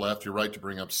tactic of the left. You're right to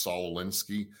bring up Saul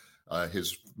Alinsky.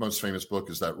 His most famous book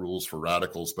is that Rules for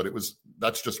Radicals, but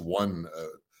that's just one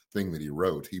thing that he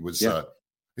wrote. He was a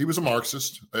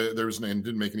Marxist. And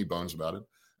didn't make any bones about it.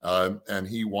 And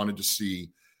he wanted to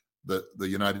see the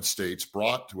United States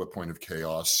brought to a point of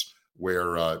chaos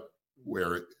where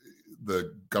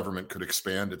the government could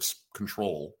expand its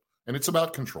control, and it's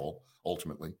about control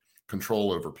ultimately.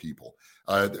 Control over people.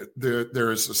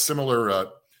 There is a similar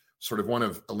sort of, one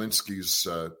of Alinsky's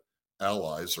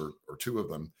allies, or 2 of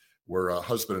them, were a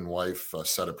husband and wife,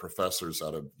 set of professors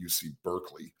out of UC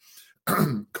Berkeley,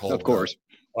 called, of course,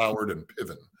 Cloward and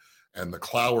Piven. And the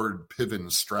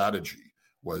Cloward-Piven strategy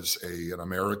was an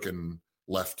American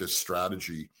leftist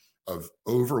strategy of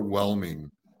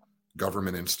overwhelming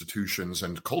government institutions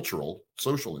and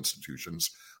social institutions,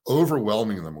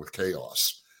 overwhelming them with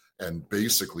chaos, and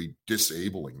basically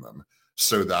disabling them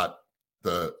so that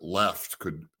the left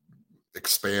could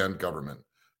expand government.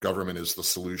 Government is the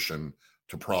solution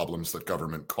to problems that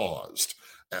government caused.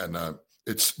 And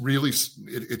it's really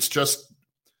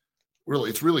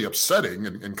upsetting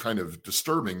and kind of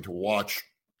disturbing to watch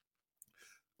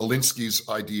Alinsky's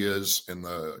ideas and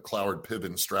the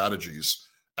Cloward-Piven strategies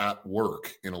at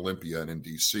work in Olympia and in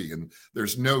DC. And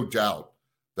there's no doubt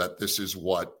that this is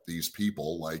what these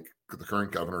people, like the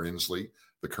current Governor Inslee,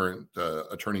 the current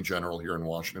Attorney General here in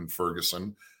Washington,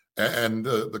 Ferguson, and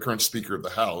the current Speaker of the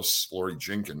House, Lori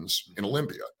Jenkins, in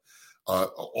Olympia,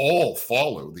 all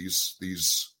follow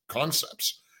these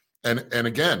concepts. And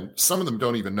again, some of them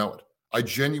don't even know it. I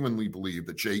genuinely believe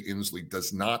that Jay Inslee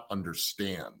does not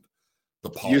understand the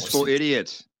policy. Useful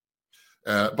idiots.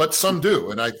 But some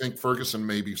do. And I think Ferguson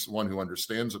may be one who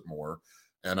understands it more.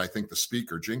 And I think the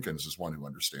Speaker, Jenkins, is one who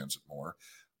understands it more.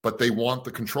 But they want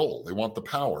the control. They want the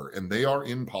power. And they are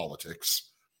in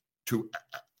politics to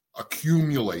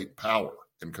accumulate power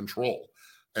and control.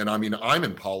 And I mean, I'm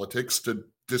in politics to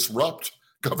disrupt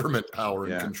government power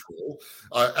and control,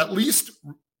 at least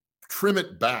trim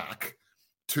it back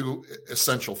to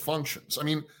essential functions. I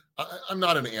mean, I'm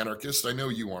not an anarchist. I know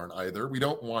you aren't either. We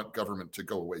don't want government to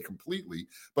go away completely,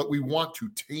 but we want to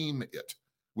tame it.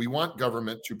 We want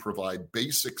government to provide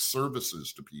basic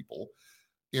services to people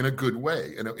in a good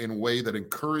way, in a way that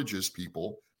encourages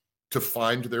people to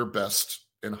find their best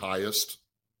and highest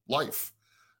life,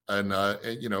 and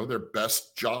their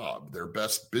best job, their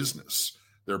best business,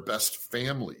 their best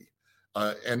family,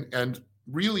 and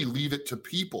really leave it to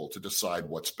people to decide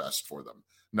what's best for them,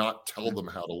 not tell them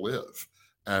how to live.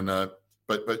 And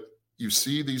but you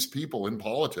see these people in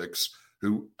politics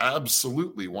who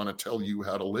absolutely want to tell you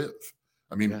how to live.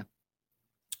 I mean,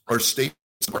 our state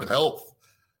Department of Health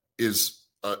is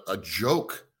a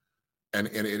joke, and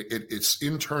it's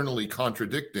internally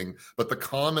contradicting. But the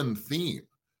common theme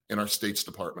in our state's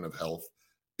Department of Health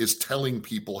is telling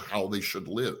people how they should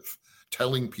live,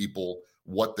 telling people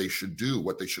what they should do,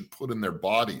 what they should put in their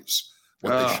bodies,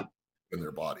 what they should put in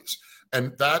their bodies.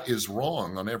 And that is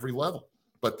wrong on every level.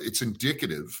 But it's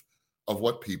indicative of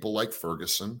what people like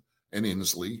Ferguson and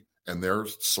Inslee and their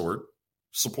sort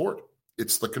support.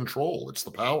 It's the control. It's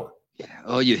the power. Yeah.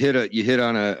 Oh, you hit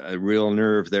on a real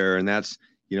nerve there, and that's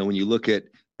when you look at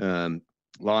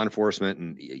law enforcement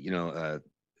and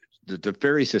the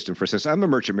ferry system, for instance. I'm a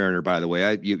merchant mariner, by the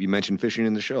way. You mentioned fishing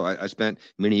in the show. I spent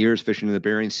many years fishing in the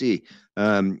Bering Sea,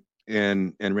 and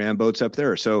ran boats up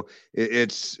there. So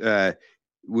it's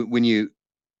when you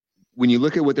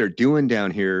look at what they're doing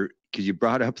down here, because you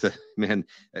brought up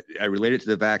I relate it to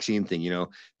the vaccine thing.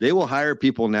 They will hire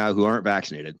people now who aren't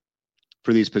vaccinated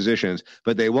for these positions,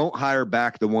 but they won't hire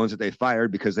back the ones that they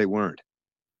fired because they weren't.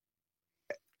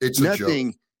 It's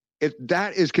nothing.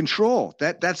 That is control.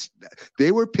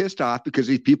 They were pissed off because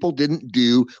these people didn't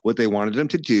do what they wanted them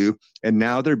to do, and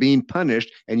now they're being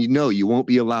punished. And you won't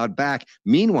be allowed back.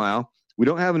 Meanwhile, we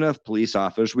don't have enough police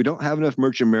officers. We don't have enough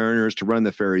merchant mariners to run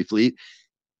the ferry fleet.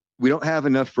 We don't have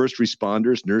enough first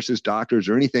responders, nurses, doctors,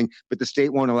 or anything. But the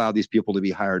state won't allow these people to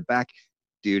be hired back.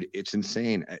 Dude, it's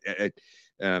insane.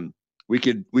 We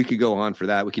could go on for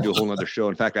that. We could do a whole other show.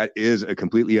 In fact, that is a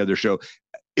completely other show.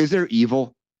 Is there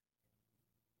evil?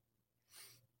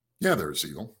 Yeah, there's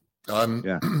evil.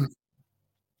 Yeah.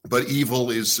 But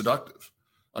evil is seductive.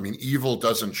 I mean, evil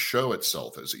doesn't show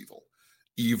itself as evil.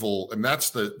 Evil, and that's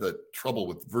the trouble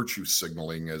with virtue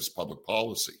signaling as public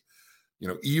policy.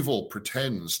 Evil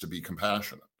pretends to be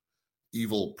compassionate.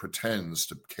 Evil pretends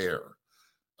to care,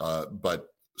 but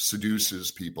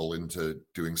seduces people into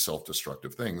doing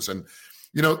self-destructive things. And,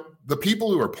 the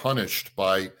people who are punished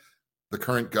by the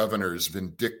current governor's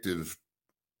vindictive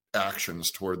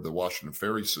actions toward the Washington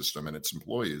ferry system and its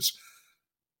employees,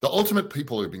 the ultimate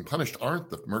people who are being punished aren't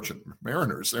the merchant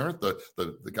mariners. They aren't the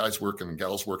guys working and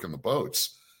gals working the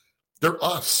boats. They're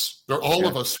us. They're all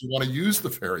of us who want to use the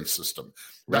ferry system.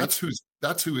 Right.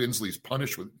 That's who Inslee's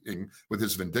punished with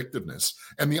his vindictiveness.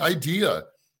 And the idea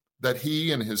that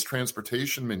he and his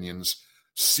transportation minions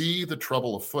see the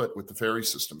trouble afoot with the ferry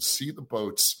system, see the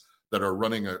boats that are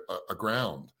running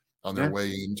aground on their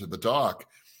way into the dock,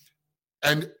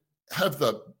 and have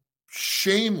the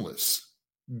shameless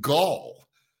gall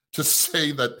to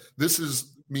say that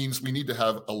means we need to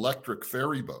have electric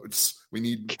ferry boats. We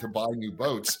need to buy new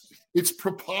boats. It's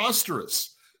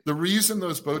preposterous. The reason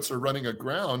those boats are running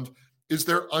aground is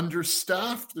they're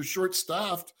understaffed. They're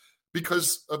short-staffed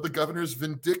because of the governor's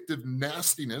vindictive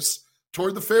nastiness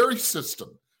toward the ferry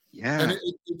system. Yeah. And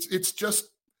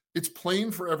it's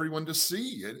plain for everyone to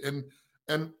see.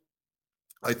 And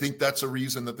I think that's a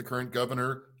reason that the current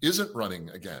governor isn't running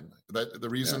again. That the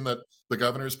reason that the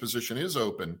governor's position is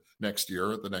open next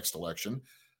year at the next election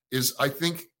is, I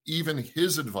think even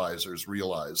his advisors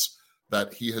realize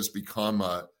that he has become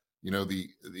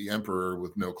the emperor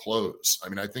with no clothes. I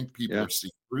mean, I think people are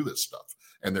seeing through this stuff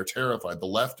and they're terrified. The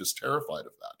left is terrified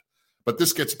of that. But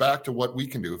this gets back to what we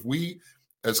can do. If we,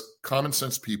 as common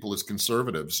sense people, as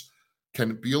conservatives,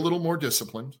 can be a little more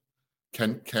disciplined,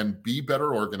 can be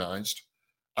better organized,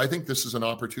 I think this is an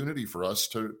opportunity for us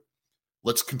to,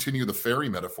 let's continue the ferry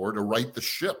metaphor, to right the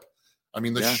ship. I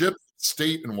mean, the ship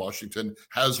state in Washington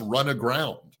has run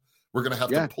aground. We're going to have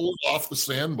to pull it off the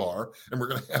sandbar, and we're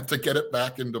going to have to get it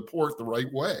back into port the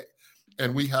right way.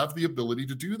 And we have the ability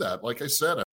to do that. Like I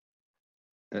said,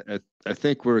 I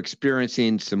think we're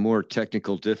experiencing some more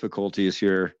technical difficulties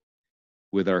here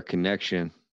with our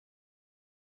connection.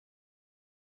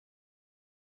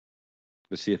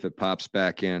 Let's see if it pops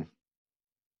back in.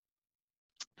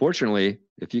 Fortunately,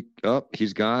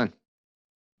 he's gone.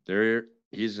 There,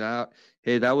 he's out.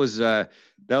 Hey, that was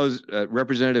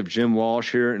Representative Jim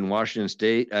Walsh here in Washington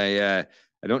State. I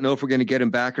don't know if we're going to get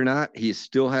him back or not. He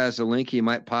still has a link. He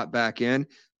might pop back in.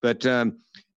 But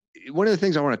one of the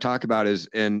things I want to talk about is,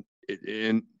 and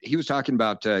he was talking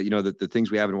about the things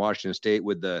we have in Washington State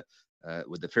with the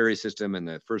ferry system and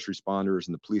the first responders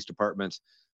and the police departments,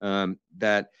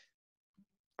 that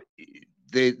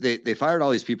they fired all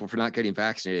these people for not getting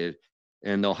vaccinated,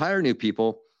 and they'll hire new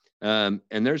people. And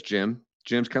there's Jim.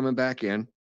 Jim's coming back in.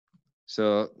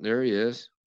 So there he is.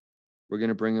 We're going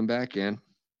to bring him back in.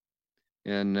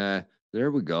 And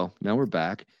there we go. Now we're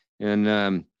back.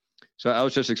 And so I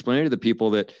was just explaining to the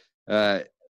people that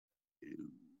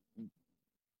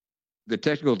the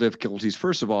technical difficulties,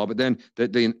 first of all, but then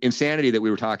the insanity that we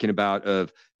were talking about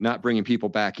of not bringing people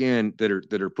back in that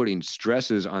are putting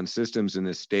stresses on systems in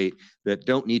this state that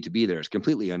don't need to be there. It's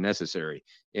completely unnecessary.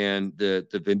 And the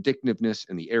vindictiveness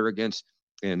and the arrogance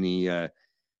and the,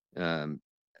 I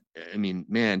mean,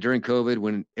 man, during COVID,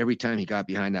 when every time he got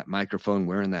behind that microphone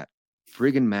wearing that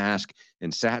friggin' mask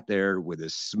and sat there with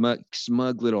his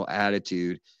smug little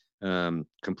attitude,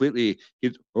 completely,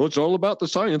 it's all about the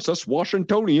science. Us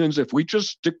Washingtonians, if we just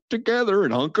stick together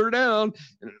and hunker down.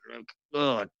 And,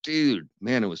 oh, dude,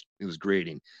 man, it was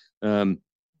grating. But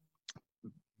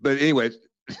anyway,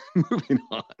 moving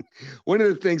on. One of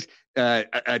the things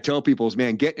I tell people is,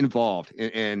 man, get involved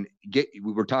and get.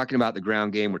 We're talking about the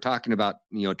ground game. We're talking about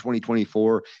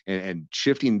 2024 and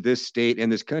shifting this state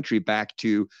and this country back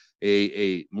to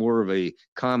a more of a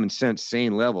common sense,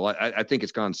 sane level. I think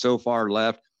it's gone so far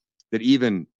left that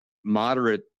even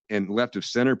moderate and left of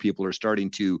center people are starting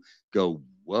to go,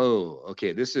 whoa,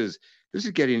 okay, this is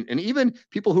getting, and even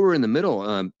people who are in the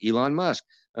middle, Elon Musk.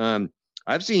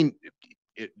 I've seen,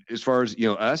 as far as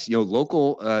us,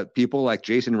 local people like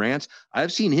Jason Rance,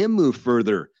 I've seen him move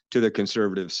further to the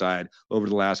conservative side over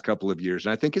the last couple of years,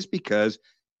 and I think it's because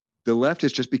the left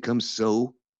has just become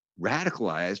so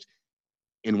radicalized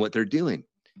in what they're doing.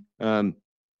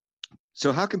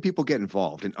 So how can people get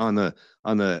involved? And on the,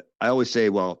 I always say,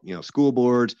 well, school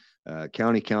boards,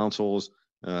 county councils,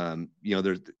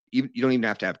 there's you don't even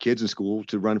have to have kids in school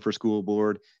to run for school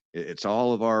board. It's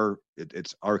all of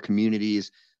it's our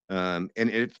communities. And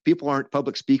if people aren't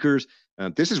public speakers,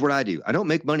 this is what I do. I don't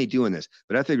make money doing this,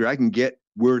 but I figure I can get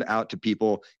word out to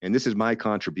people. And this is my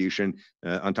contribution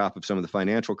on top of some of the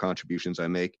financial contributions I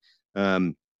make.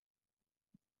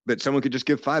 But someone could just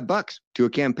give $5 to a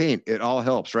campaign. It all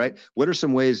helps, right? What are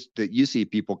some ways that you see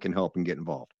people can help and get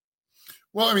involved?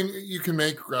 Well, I mean, you can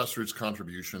make grassroots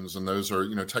contributions, and those are,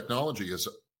 technology has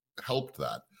helped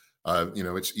that.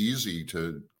 It's easy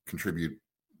to contribute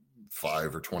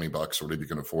 $5 or $20 or whatever you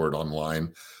can afford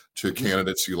online to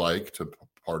candidates you like, to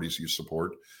parties you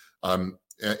support. And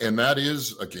that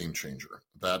is a game changer.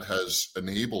 That has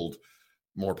enabled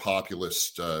more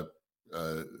populist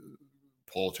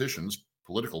politicians,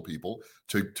 political people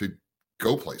to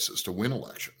go places, to win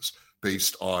elections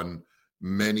based on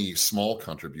many small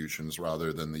contributions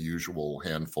rather than the usual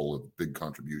handful of big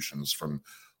contributions from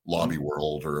lobby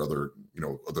world or other,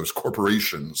 those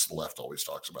corporations the left always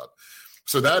talks about.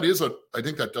 So that is I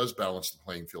think that does balance the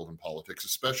playing field in politics,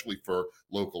 especially for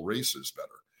local races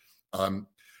better.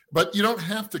 But you don't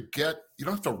have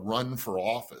to run for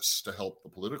office to help the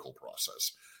political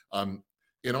process.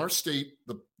 In our state,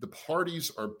 the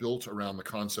parties are built around the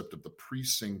concept of the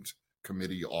precinct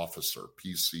committee officer,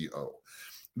 PCO.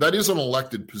 That is an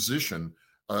elected position,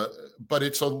 but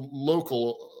it's a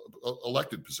local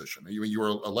elected position. You are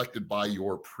elected by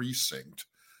your precinct,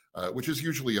 which is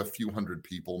usually a few hundred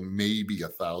people, maybe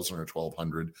 1,000 or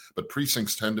 1,200. But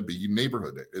precincts tend to be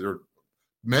neighborhood. They're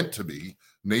meant to be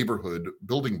neighborhood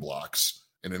building blocks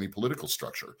in any political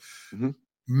structure. Mm-hmm.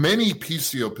 Many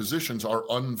PCO positions are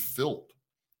unfilled.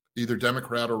 Either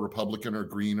Democrat or Republican or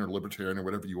Green or Libertarian or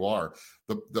whatever you are,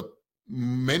 the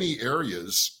many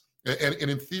areas, and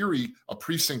in theory, a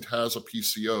precinct has a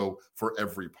PCO for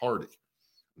every party,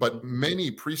 but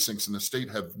many precincts in the state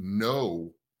have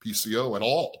no PCO at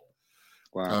all.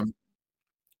 Wow.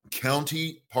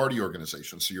 County party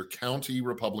organizations, so your county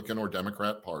Republican or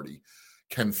Democrat party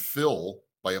can fill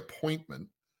by appointment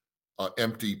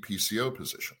empty PCO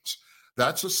positions.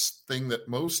 That's a thing that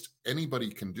most anybody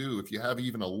can do. If you have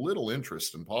even a little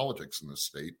interest in politics in this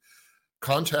state,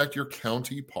 contact your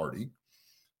county party,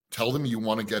 tell them you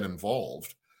want to get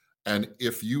involved. And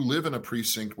if you live in a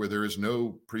precinct where there is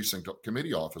no precinct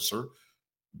committee officer,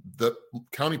 the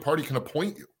county party can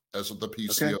appoint you as the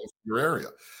PCO of your area.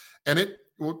 And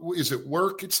is it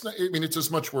work? It's not, it's as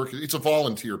much work. It's a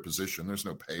volunteer position. There's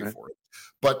no pay for it,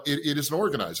 but it is an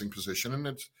organizing position.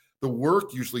 And the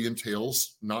work usually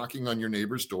entails knocking on your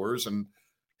neighbors' doors and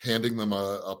handing them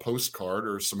a postcard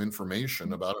or some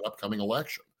information about an upcoming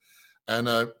election.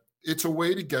 And it's a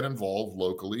way to get involved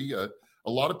locally. A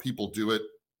lot of people do it.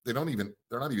 They're not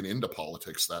even into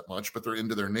politics that much, but they're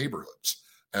into their neighborhoods.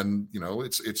 And,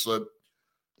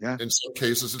 in some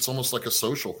cases, it's almost like a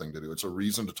social thing to do. It's a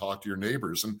reason to talk to your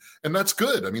neighbors. And that's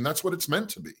good. I mean, that's what it's meant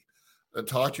to be.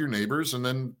 Talk to your neighbors and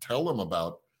then tell them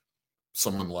about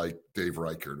someone like Dave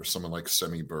Reichert or someone like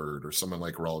Semi Bird or someone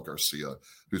like Raul Garcia,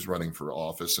 who's running for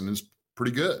office and is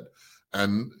pretty good.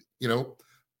 And,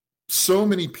 so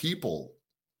many people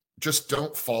just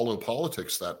don't follow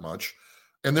politics that much,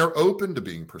 and they're open to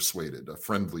being persuaded, a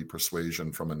friendly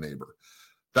persuasion from a neighbor.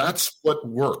 That's what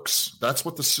works. That's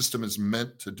what the system is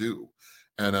meant to do.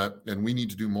 And we need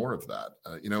to do more of that.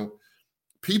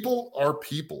 People are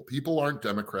people. People aren't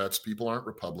Democrats. People aren't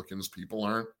Republicans. People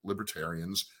aren't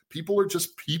libertarians. People are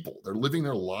just people. They're living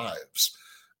their lives.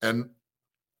 And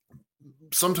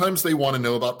sometimes they want to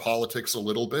know about politics a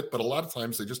little bit, but a lot of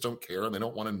times they just don't care and they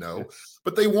don't want to know.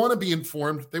 But they want to be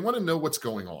informed. They want to know what's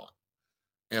going on.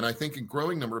 And I think a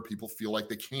growing number of people feel like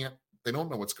they don't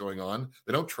know what's going on.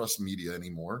 They don't trust media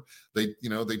anymore. They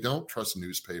don't trust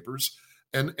newspapers,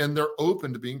 and they're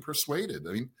open to being persuaded.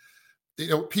 I mean,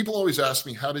 people always ask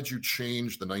me, how did you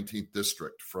change the 19th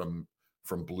district from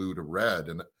blue to red?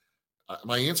 And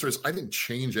My answer is I didn't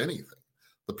change anything.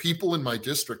 The people in my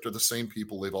district are the same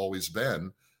people they've always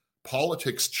been.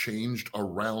 Politics changed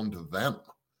around them.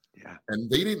 Yeah. And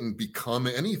they didn't become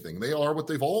anything. They are what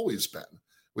they've always been,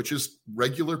 which is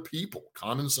regular people,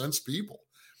 common sense people.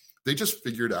 They just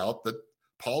figured out that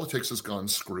politics has gone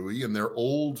screwy and their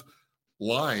old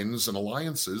lines and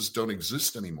alliances don't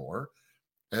exist anymore.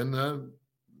 And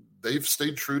they've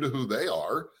stayed true to who they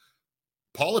are.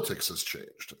 Politics has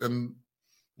changed. And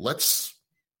let's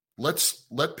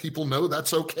let people know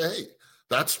that's okay.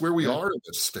 That's where we are in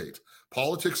this state.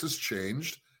 Politics has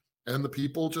changed, and the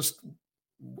people just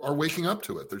are waking up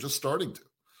to it. They're just starting to.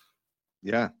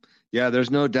 Yeah.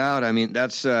 There's no doubt. I mean,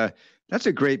 that's a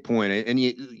great point. And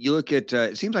you look at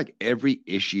it seems like every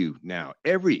issue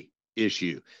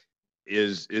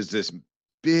is this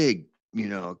big,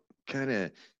 kind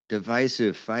of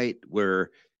divisive fight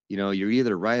where you're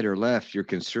either right or left, you're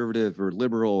conservative or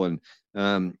liberal, and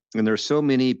there's so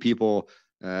many people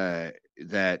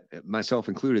that, myself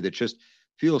included, that just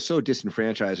feel so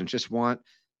disenfranchised and just want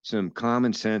some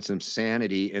common sense, some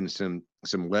sanity, and some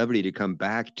levity to come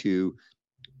back to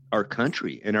our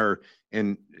country and our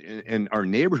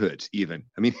neighborhoods. Even,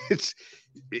 I mean, it's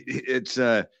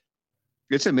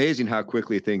amazing how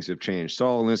quickly things have changed.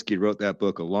 Saul Alinsky wrote that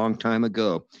book a long time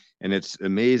ago, and it's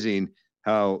amazing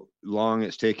how long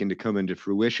it's taken to come into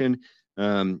fruition.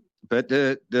 But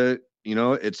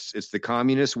it's the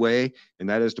communist way, and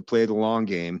that is to play the long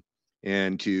game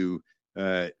and to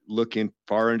look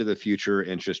far into the future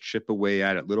and just chip away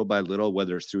at it little by little,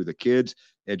 whether it's through the kids,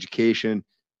 education,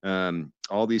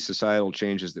 all these societal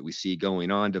changes that we see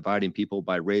going on, dividing people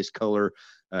by race, color,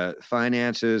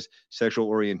 finances, sexual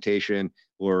orientation,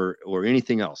 or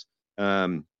anything else.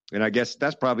 And I guess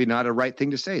that's probably not a right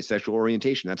thing to say, sexual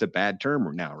orientation. That's a bad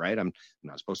term now, right? I'm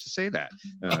not supposed to say that.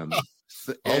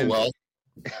 Oh, well.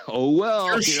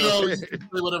 Your show, you can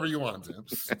say whatever you want, Tim.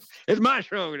 It's my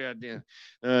show, goddamn.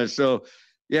 So,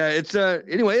 yeah, it's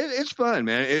anyway, it's fun,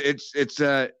 man. It's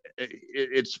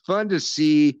fun to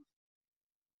see.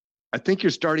 I think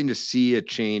you're starting to see a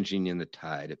changing in the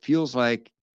tide. It feels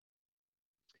like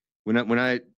when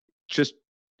I just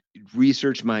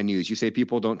research my news, you say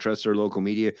people don't trust their local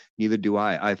media. Neither do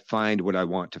I. I find what I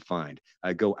want to find.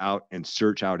 I go out and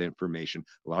search out information.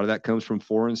 A lot of that comes from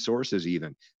foreign sources,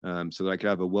 even, so that I could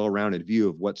have a well-rounded view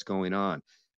of what's going on.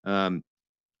 And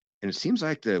it seems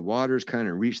like the water's kind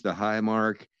of reached the high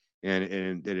mark,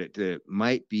 and that it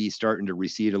might be starting to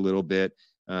recede a little bit.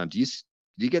 Do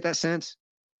you get that sense?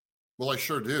 Well, I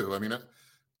sure do. I mean,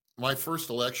 my first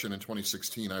election in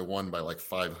 2016, I won by like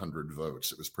 500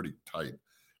 votes. It was pretty tight.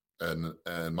 And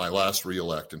my last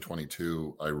reelect in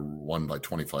 22, I won by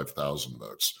 25,000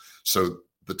 votes. So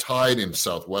the tide in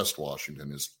Southwest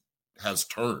Washington has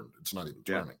turned. It's not even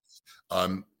turning.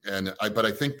 But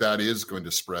I think that is going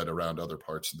to spread around other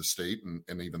parts of the state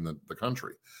and even the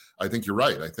country. I think you're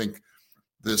right. I think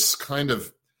this kind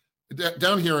of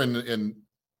down here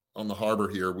on the harbor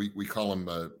here, we call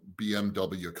them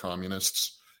BMW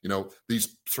communists.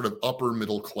 These sort of upper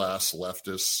middle class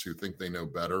leftists who think they know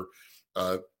better.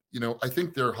 I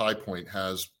think their high point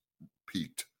has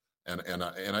peaked, and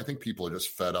I think people are just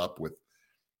fed up with,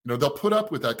 they'll put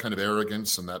up with that kind of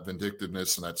arrogance and that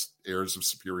vindictiveness and that airs of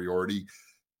superiority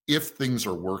if things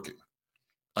are working.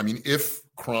 I mean, if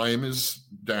crime is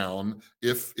down,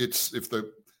 if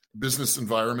the business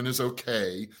environment is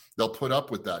okay, they'll put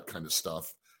up with that kind of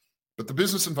stuff. But the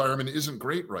business environment isn't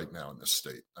great right now in this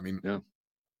state. I mean,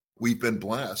 we've been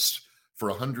blessed for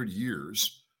 100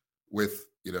 years with,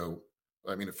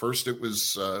 at first it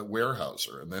was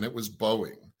Weyerhaeuser, and then it was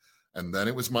Boeing, and then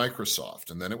it was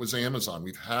Microsoft, and then it was Amazon.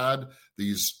 We've had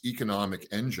these economic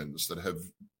engines that have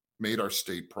made our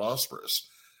state prosperous.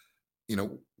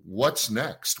 What's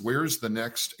next? Where's the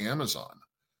next Amazon?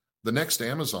 The next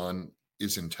Amazon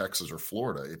is in Texas or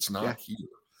Florida. It's not here.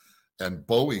 And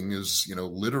Boeing is,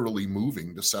 literally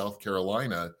moving to South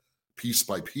Carolina piece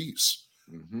by piece.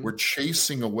 Mm-hmm. We're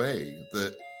chasing away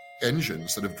the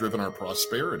engines that have driven our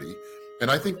prosperity.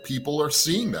 And I think people are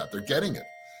seeing that. They're getting it.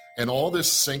 And all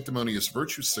this sanctimonious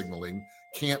virtue signaling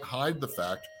can't hide the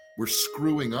fact we're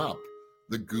screwing up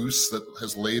the goose that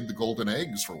has laid the golden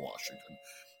eggs for Washington.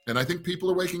 And I think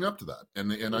people are waking up to that.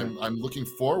 And I'm looking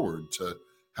forward to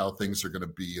how things are going to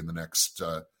be in the next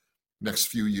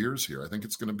few years here. I think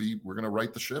we're going to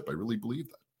right the ship. I really believe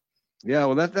that. Yeah,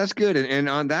 well, that's good. And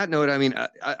on that note, I mean,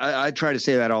 I try to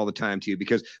say that all the time too,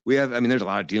 because there's a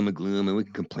lot of doom and gloom, and we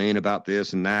can complain about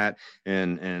this and that,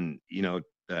 and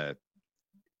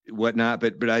whatnot.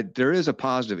 But there is a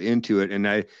positive into it.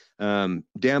 And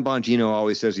Dan Bongino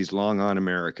always says he's long on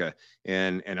America,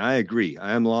 and I agree.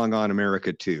 I am long on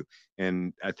America too.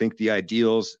 And I think the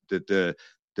ideals that the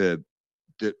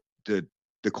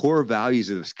core values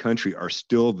of this country are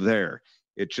still there.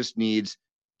 It just needs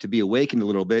to be awakened a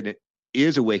little bit. It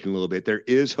is awakened a little bit. There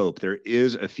is hope. There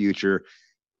is a future.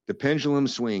 The pendulum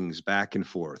swings back and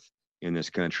forth in this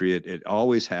country. It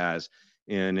always has.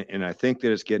 And I think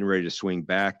that it's getting ready to swing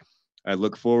back. I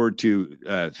look forward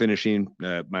to finishing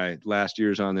my last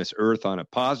years on this earth on a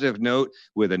positive note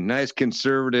with a nice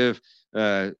conservative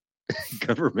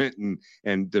government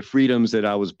and the freedoms that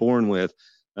I was born with.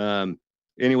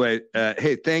 Anyway,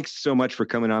 hey, thanks so much for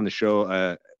coming on the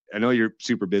show. I know you're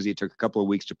super busy. It took a couple of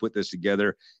weeks to put this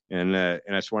together, and I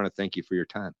just want to thank you for your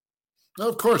time. No,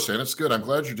 of course, and it's good. I'm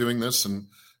glad you're doing this, and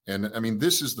I mean,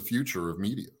 this is the future of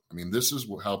media. I mean, this is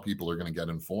how people are going to get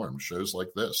informed. Shows like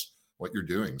this, what you're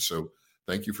doing. So,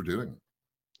 thank you for doing it.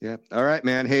 Yeah. All right,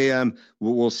 man. Hey,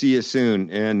 we'll see you soon,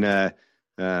 and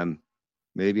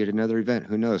maybe at another event.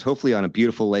 Who knows? Hopefully on a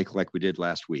beautiful lake like we did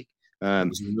last week.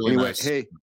 Really anyway, nice. Hey,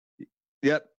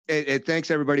 yep. Hey,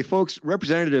 thanks, everybody. Folks,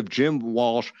 Representative Jim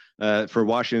Walsh for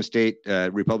Washington State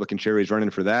Republican chair. He's running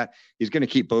for that. He's going to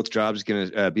keep both jobs. He's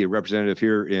going to be a representative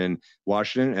here in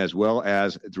Washington as well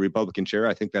as the Republican chair.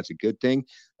 I think that's a good thing.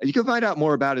 You can find out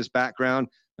more about his background,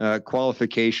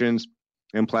 qualifications,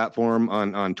 and platform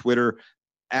on Twitter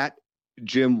at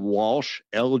Jim Walsh,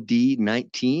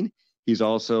 LD19. He's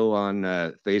also on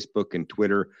Facebook and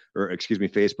Twitter,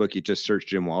 Facebook. You just search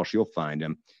Jim Walsh, you'll find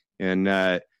him.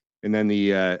 And then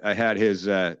I had his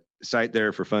site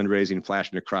there for fundraising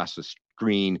flashing across the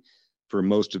screen for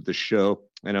most of the show,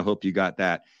 and I hope you got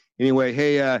that. Anyway,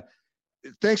 hey,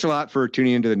 thanks a lot for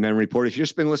tuning into the Nunn Report. If you've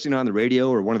just been listening on the radio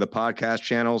or one of the podcast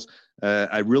channels,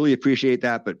 I really appreciate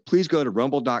that. But please go to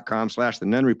rumble.com/the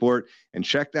Nunn Report and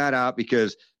check that out,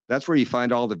 because that's where you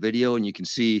find all the video and you can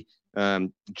see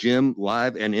Jim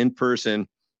live and in person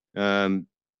right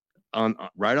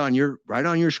on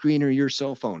your screen or your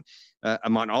cell phone.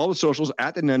 I'm on all the socials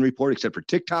at the Nunn Report except for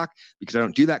TikTok, because I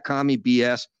don't do that commie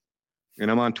BS. And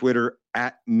I'm on Twitter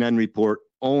at Nunn Report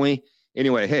only.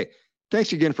 Anyway, hey,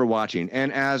 thanks again for watching.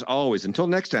 And as always, until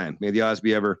next time, may the odds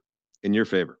be ever in your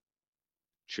favor.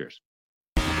 Cheers.